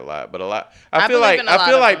not saying a lot, but a lot. I feel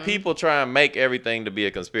like people try and make everything to be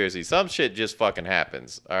a conspiracy. Some shit just fucking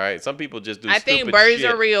happens. All right. Some people just do. I think birds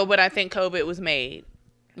are real, but I think COVID was made.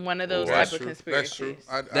 One of those type of conspiracies.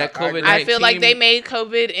 That's true. I feel like they made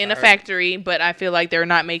COVID in a factory, but I feel like they're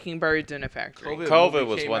not making birds in a factory. COVID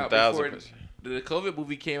was 1,000%. The COVID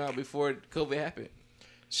movie came out before COVID happened.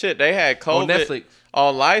 Shit, they had COVID on Netflix.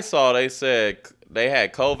 On Lysol, they said they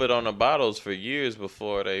had COVID on the bottles for years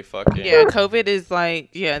before they fucking. Yeah, COVID is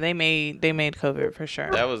like they made COVID for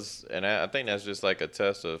sure. That was, and I think that's just like a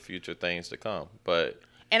test of future things to come.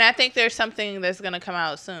 And I think there's something that's gonna come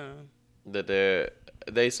out soon. That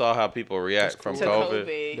they saw how people react from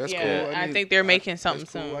COVID. That's cool. cool. I think they're making something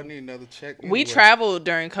soon. I need another check. Anyway. We traveled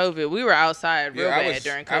during COVID. We were outside real bad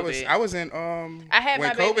during COVID. I was in I had when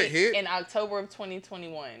my COVID baby hit in October of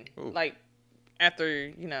 2021. Ooh. Like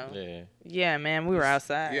after Yeah, man, we were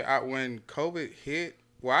outside. Yeah, when COVID hit,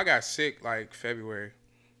 well, I got sick like February,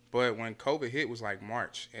 but when COVID hit was like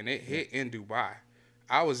March, and it hit in Dubai.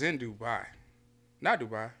 I was in Dubai, not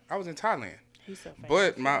Dubai. I was in Thailand. He's so famous.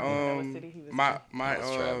 But my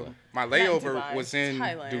layover Dubai, was in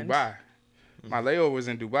Thailand. Dubai. My layover was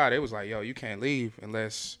in Dubai. They was like, yo, you can't leave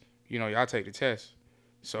unless y'all take the test.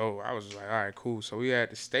 So I was like, all right, cool. So we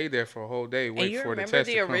had to stay there for a whole day, wait for the test. And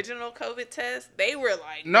you remember the original COVID test? They were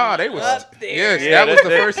like, they was up there. Yes, that was the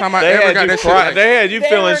first time I ever got that shit. Like, they had you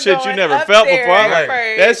feeling shit you never felt before.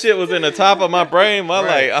 That shit was in the top of my brain.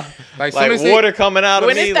 Like water coming out of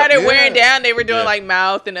me. When it started wearing down, they were doing like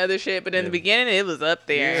mouth and other shit. But in the beginning, it was up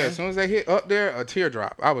there. Yeah, as soon as they hit up there, a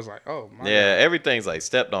teardrop. I was like, oh my God. Everything's like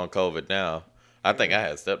stepped on COVID now. I think I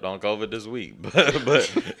had stepped on COVID this week, but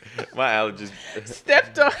my allergies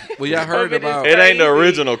stepped on. Well, y'all heard about it. Ain't the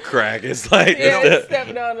original crack. It's like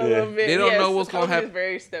stepped on a little bit. They don't know what's gonna happen.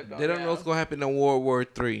 They don't know what's gonna happen in World War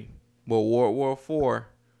III, but World War IV,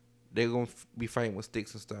 they're gonna be fighting with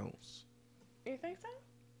sticks and stones. You think so?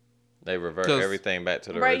 They revert everything back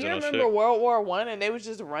to the original shit. You remember World War I and they was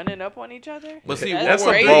just running up on each other? But see, that's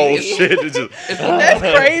some bro shit. That's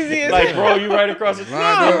crazy. Like, bro, you right across the street.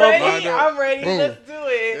 I'm ready. Let's do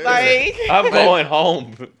it. Like, I'm going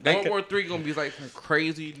home. World War III gonna be like some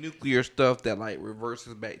crazy nuclear stuff that like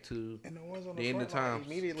reverses back to the end of time.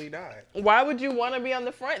 Immediately died. Why would you want to be on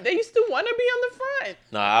the front? They used to want to be on the front.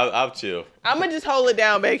 Nah, I'll chill. I'm gonna just hold it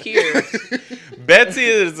down back here. Betsy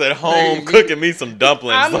is at home cooking me some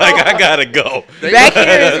dumplings. I gotta go. Back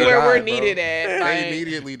here is where we're needed at. They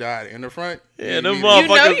immediately died in the front. Yeah, them You motherfuckers.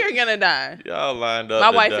 know you're gonna die. Y'all lined up.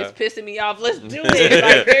 My to wife die. is pissing me off. Let's do it.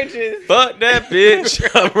 Like they're just, Fuck that bitch.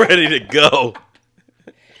 I'm ready to go.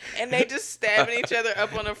 and they just stabbing each other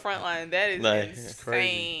up on the front line. That is Nice.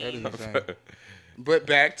 Crazy. insane. That is insane. But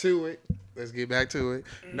back to it. Let's get back to it.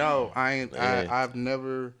 No, I ain't. Yeah. I've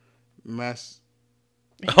never messed.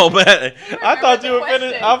 Oh man, I thought you were question.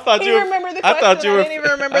 finished. I thought He you were. remembered the I thought question. you were. I didn't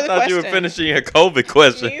even remember I the thought you were question. finishing your COVID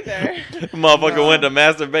question. Me either. Motherfucker went to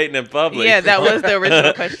masturbating in public. Yeah, that was the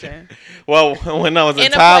original question. Well, when I was in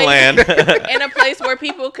In a Thailand. place- in a place where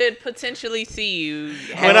people could potentially see you.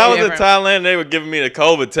 When I was in Thailand, they were giving me the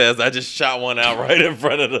COVID test. I just shot one out right in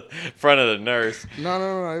front of the nurse.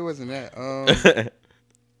 No, it wasn't that.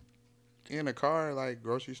 In a car, like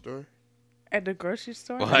grocery store. At the grocery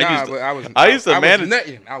store? Well, But I used to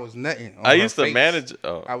manage. I was nutting. On I her used to face. manage.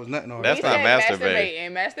 Oh, I was nutting on That's her not face.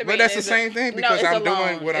 masturbating. Masturbating. But that's the is same thing because it's I'm alone.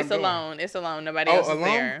 doing what I'm it's doing. alone. It's alone. Nobody else is alone?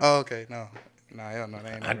 there. Oh, okay. No, hell no.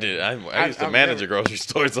 That ain't I no did. way. I used to I've manage never- a grocery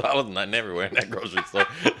store, so I was not everywhere in that grocery store.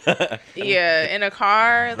 Yeah, in a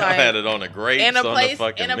car, like I had it on the grapes, in a on the place,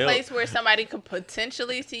 fucking in a milk. place where somebody could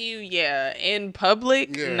potentially see you. Yeah, in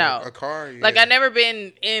public, Yeah, no. a car. Yeah. Like I never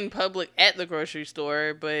been in public at the grocery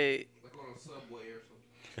store, but Like on a subway or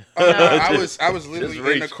something. Oh, no, I was literally Just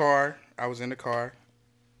in the reach. car. I was in the car.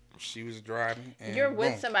 She was driving. And you're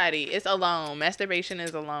with boom. somebody. It's alone. Masturbation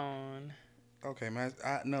is alone. Okay, man.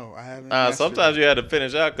 No, I haven't. Sometimes you had to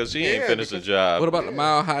finish out because she ain't Yeah, finished the because- job. What about the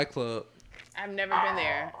Mile High Club? I've never been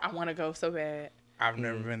there. I want to go so bad. I've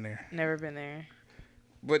never been there. Never been there.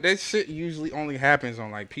 But that shit usually only happens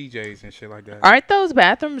on like PJs and shit like that. Aren't those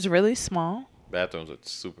bathrooms really small? Bathrooms are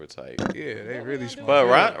super tight. Yeah, they really small. But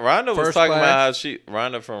Rhonda was First talking about class. how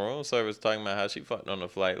Rhonda from room service talking about how she fucked on the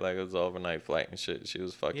flight like it was an overnight flight and shit. She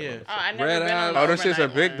was fucking. Yeah. On the Oh, I never Red been on eyes. an Oh, them shits are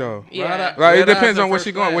overnight big one. though. Yeah. Right Like Red it eyes depends in on what first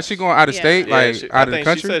she going. What class. she going out of Yeah. state, Yeah, like she, out I of the think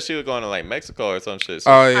country. she said she was going to like Mexico or some shit.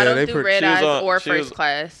 So Oh yeah, I don't they do put. red she was eyes on- or she first was-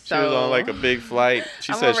 class. she was so- on like a big flight.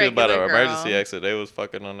 She I'm said a she was about an regular emergency girl. exit. They was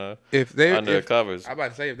fucking on the If they under the if, covers. I'm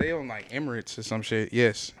about to say if they on like Emirates or some shit,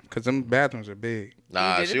 yes, because them bathrooms are big.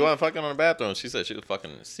 Nah, did she it? wasn't fucking on the bathroom. She said she was fucking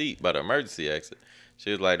in the seat by the emergency exit. She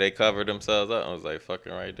was like, they covered themselves up. I was like,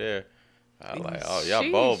 fucking right there. I was like, oh, y'all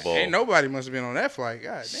bold. Ain't nobody must have been on that flight.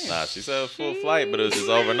 God damn. Nah, she said it was full flight, but it was just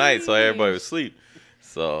overnight, so everybody was asleep.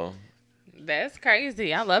 So That's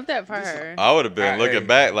crazy. I love that for her. I would have been Hey. looking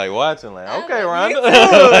back, like watching, like, okay, Me Rhonda.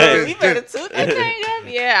 too. Like, You better toot that thing up.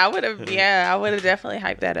 Yeah, I would have. Yeah, I would have definitely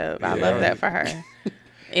hyped that up. I love that for her.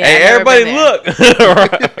 Yeah, hey, I've never everybody, been there.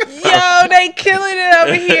 look! Yo, they killing it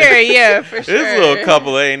over here. Yeah, for sure. This little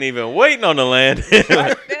couple ain't even waiting on the land.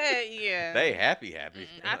 Like that, yeah. They happy.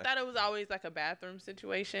 I thought it was always like a bathroom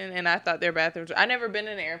situation, and I thought their bathrooms. I never been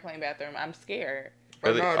in an airplane bathroom. I'm scared.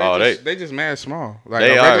 But Really? no, Oh, they just mad small. Like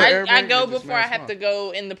They a are. regular I airplane, go they just before I mad have to small.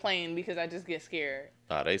 go in the plane because I just get scared.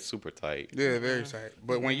 Nah, they super tight. Yeah, very tight.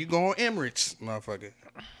 But when you go on Emirates, motherfucker,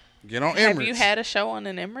 get on Emirates. Have you had a show on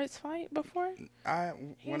an Emirates flight before? He's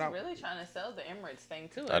He's really trying to sell the Emirates thing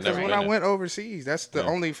too. I us, never right? when been I there. went overseas, that's the Yeah.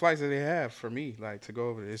 only flights that they have for me, like to go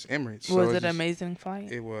over. It's Emirates. So Was it's it an just- amazing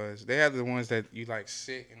flight? It was. They have the ones that you like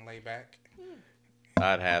sit and lay back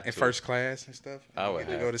I'd have in to. first class and stuff. I You would get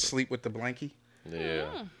to have go to to. sleep with the blankie. Yeah.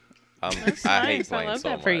 That's I hate nice. I planes love so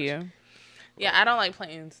that much. for you. Yeah, I don't like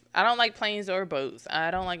planes. I don't like planes or boats. I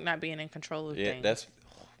don't like not being in control of Yeah, things. that's.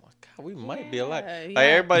 Oh my God, we might be alike. Yeah, Like yeah.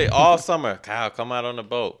 everybody, all summer, Kyle, come out on the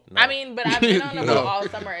boat. No. I mean, but I've been on the No. boat all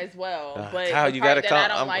summer as well. But Kyle, the you part gotta that come. I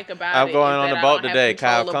don't like about I'm it going is on that the I boat don't have today.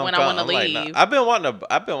 control Kyle, of come, when come. I want to I'm like, leave. nah.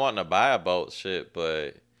 I've been wanting to buy a boat, shit,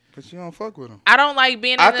 but But you don't fuck with them. I don't like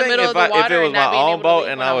being in I the think middle of the if water it was and not my being own able to boat leave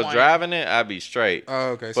and when I was want. driving it, I'd be straight. Oh,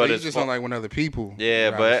 okay. So But you it's just fu- don't like when other people. Yeah,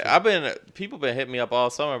 drive but shit. people been hitting me up all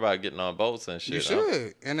summer about getting on boats and shit. You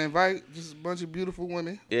should and invite just a bunch of beautiful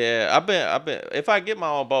women. Yeah, I've been. If I get my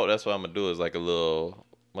own boat, that's what I'm gonna do. Is like a little.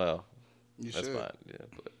 Well, You that's should. fine. Yeah,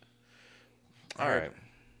 but all right.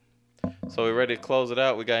 So we ready to close it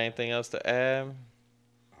out? We got anything else to add?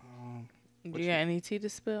 Do you got any tea to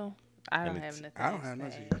spill? I don't Any have tea? nothing. I don't to have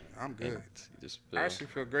say. nothing. I'm good. Just I actually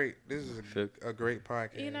feel great. This is a great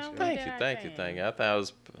podcast. You know, yo. but- thank you. I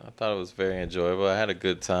thought it was very enjoyable. I had a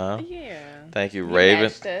good time. Yeah. Thank you, You Raven.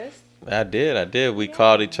 matched us. I did. We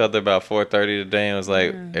called each other about 4:30 today and was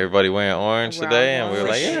like, everybody wearing orange We're all today, and going we were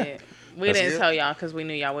for like, yeah. shit. We That's didn't it. tell y'all because we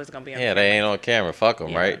knew y'all wasn't gonna be on. Yeah, they ain't on camera. Fuck them,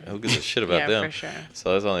 Yeah. right? Who gives a shit about Yeah, them? for sure.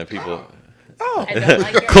 So it's only people. I don't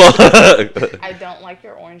like your. You I don't like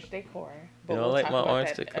your orange decor. But don't we'll like talk my about orange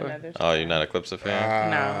that decor? another Oh, you're time. not a Clemson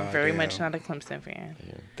fan? No, very damn. much not a Clemson fan.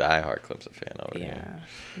 Die hard Clemson fan over Yeah, here.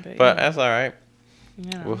 but, But that's all right.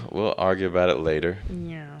 Yeah. We'll argue about it later.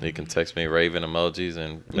 Yeah. You can text me Raven emojis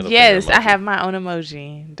and middle Yes, finger I emoji. have my own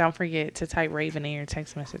emoji. Don't forget to type Raven in your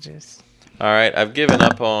text messages. All right, I've given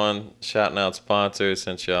up on shouting out sponsors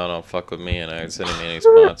since y'all don't fuck with me and aren't sending me any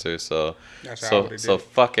sponsors. So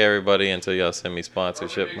fuck everybody until y'all send me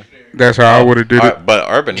sponsorship. That's how I would have did it. But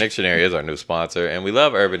Urban Dictionary is our new sponsor, and we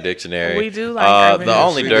love Urban Dictionary. We do like Urban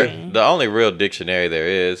Dictionary. The only real dictionary there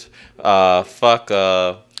is. Fuck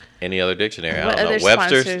any other dictionary. What I don't other know.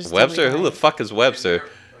 Webster's. sponsors do Webster. we Who the like? fuck is Webster?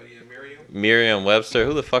 Merriam-Webster.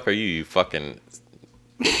 Who the fuck are you? You fucking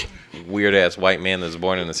weird ass white man that was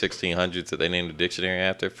born in the 1600s that they named a dictionary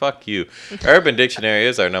after. Fuck you. Urban Dictionary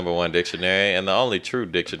is our number one dictionary and the only true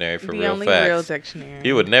dictionary for real facts. The only real dictionary.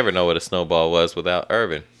 You would never know what a snowball was without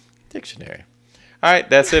Urban Dictionary. All right,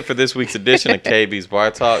 that's it for this week's edition of KB's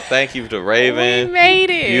Bar Talk. Thank you to Raven. We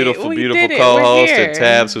made it. Beautiful We beautiful did it. co-host, We're and here.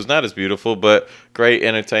 Tabz, who's not as beautiful, but great,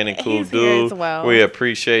 entertaining, cool He's here dude. as well. We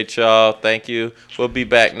appreciate y'all. Thank you. We'll be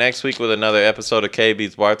back next week with another episode of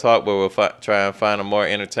KB's Bar Talk, where we'll try and find a more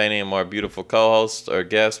entertaining and more beautiful co-host or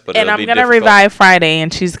guest. But And it'll I'm be going to difficult. revive Friday,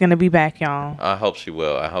 and she's going to be back, y'all. I hope she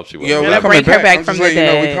will. I hope she will. Yo, We're we gonna coming bring her back I'm from just the letting you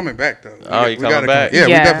know dead. we coming back though. Oh, you coming back? Yeah,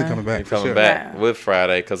 we Yeah. definitely coming back. You're for coming sure. back Yeah. with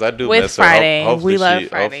Friday because I do With miss her. Friday. Hopefully We love she,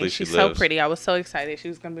 Friday. Hopefully she She's so lives. pretty. I was so excited. She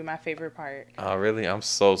was going to be my favorite part. Oh, really? I'm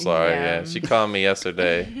so sorry. Yeah. Yeah. She called me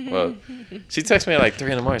yesterday. Well, she texted me at like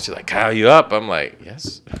 3 in the morning. She's like, Kyle, you up? I'm like,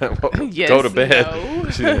 yes. Yes, Go to bed. no.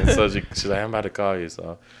 She's like, I'm about to call you.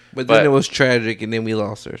 So, But then it was tragic, and then we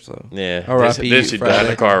lost her. So yeah. R.I.P. Then she died in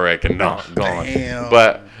Friday. a car wreck and gone. Damn.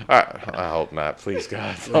 But I hope not. Please,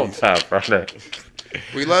 God. Don't die Friday.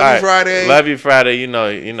 We love All you, right. Friday. Love you, Friday. You know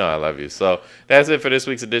I love you. So that's it for this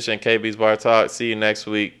week's edition of KB's Bar Talk. See you next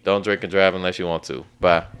week. Don't drink and drive unless you want to.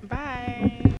 Bye. Bye.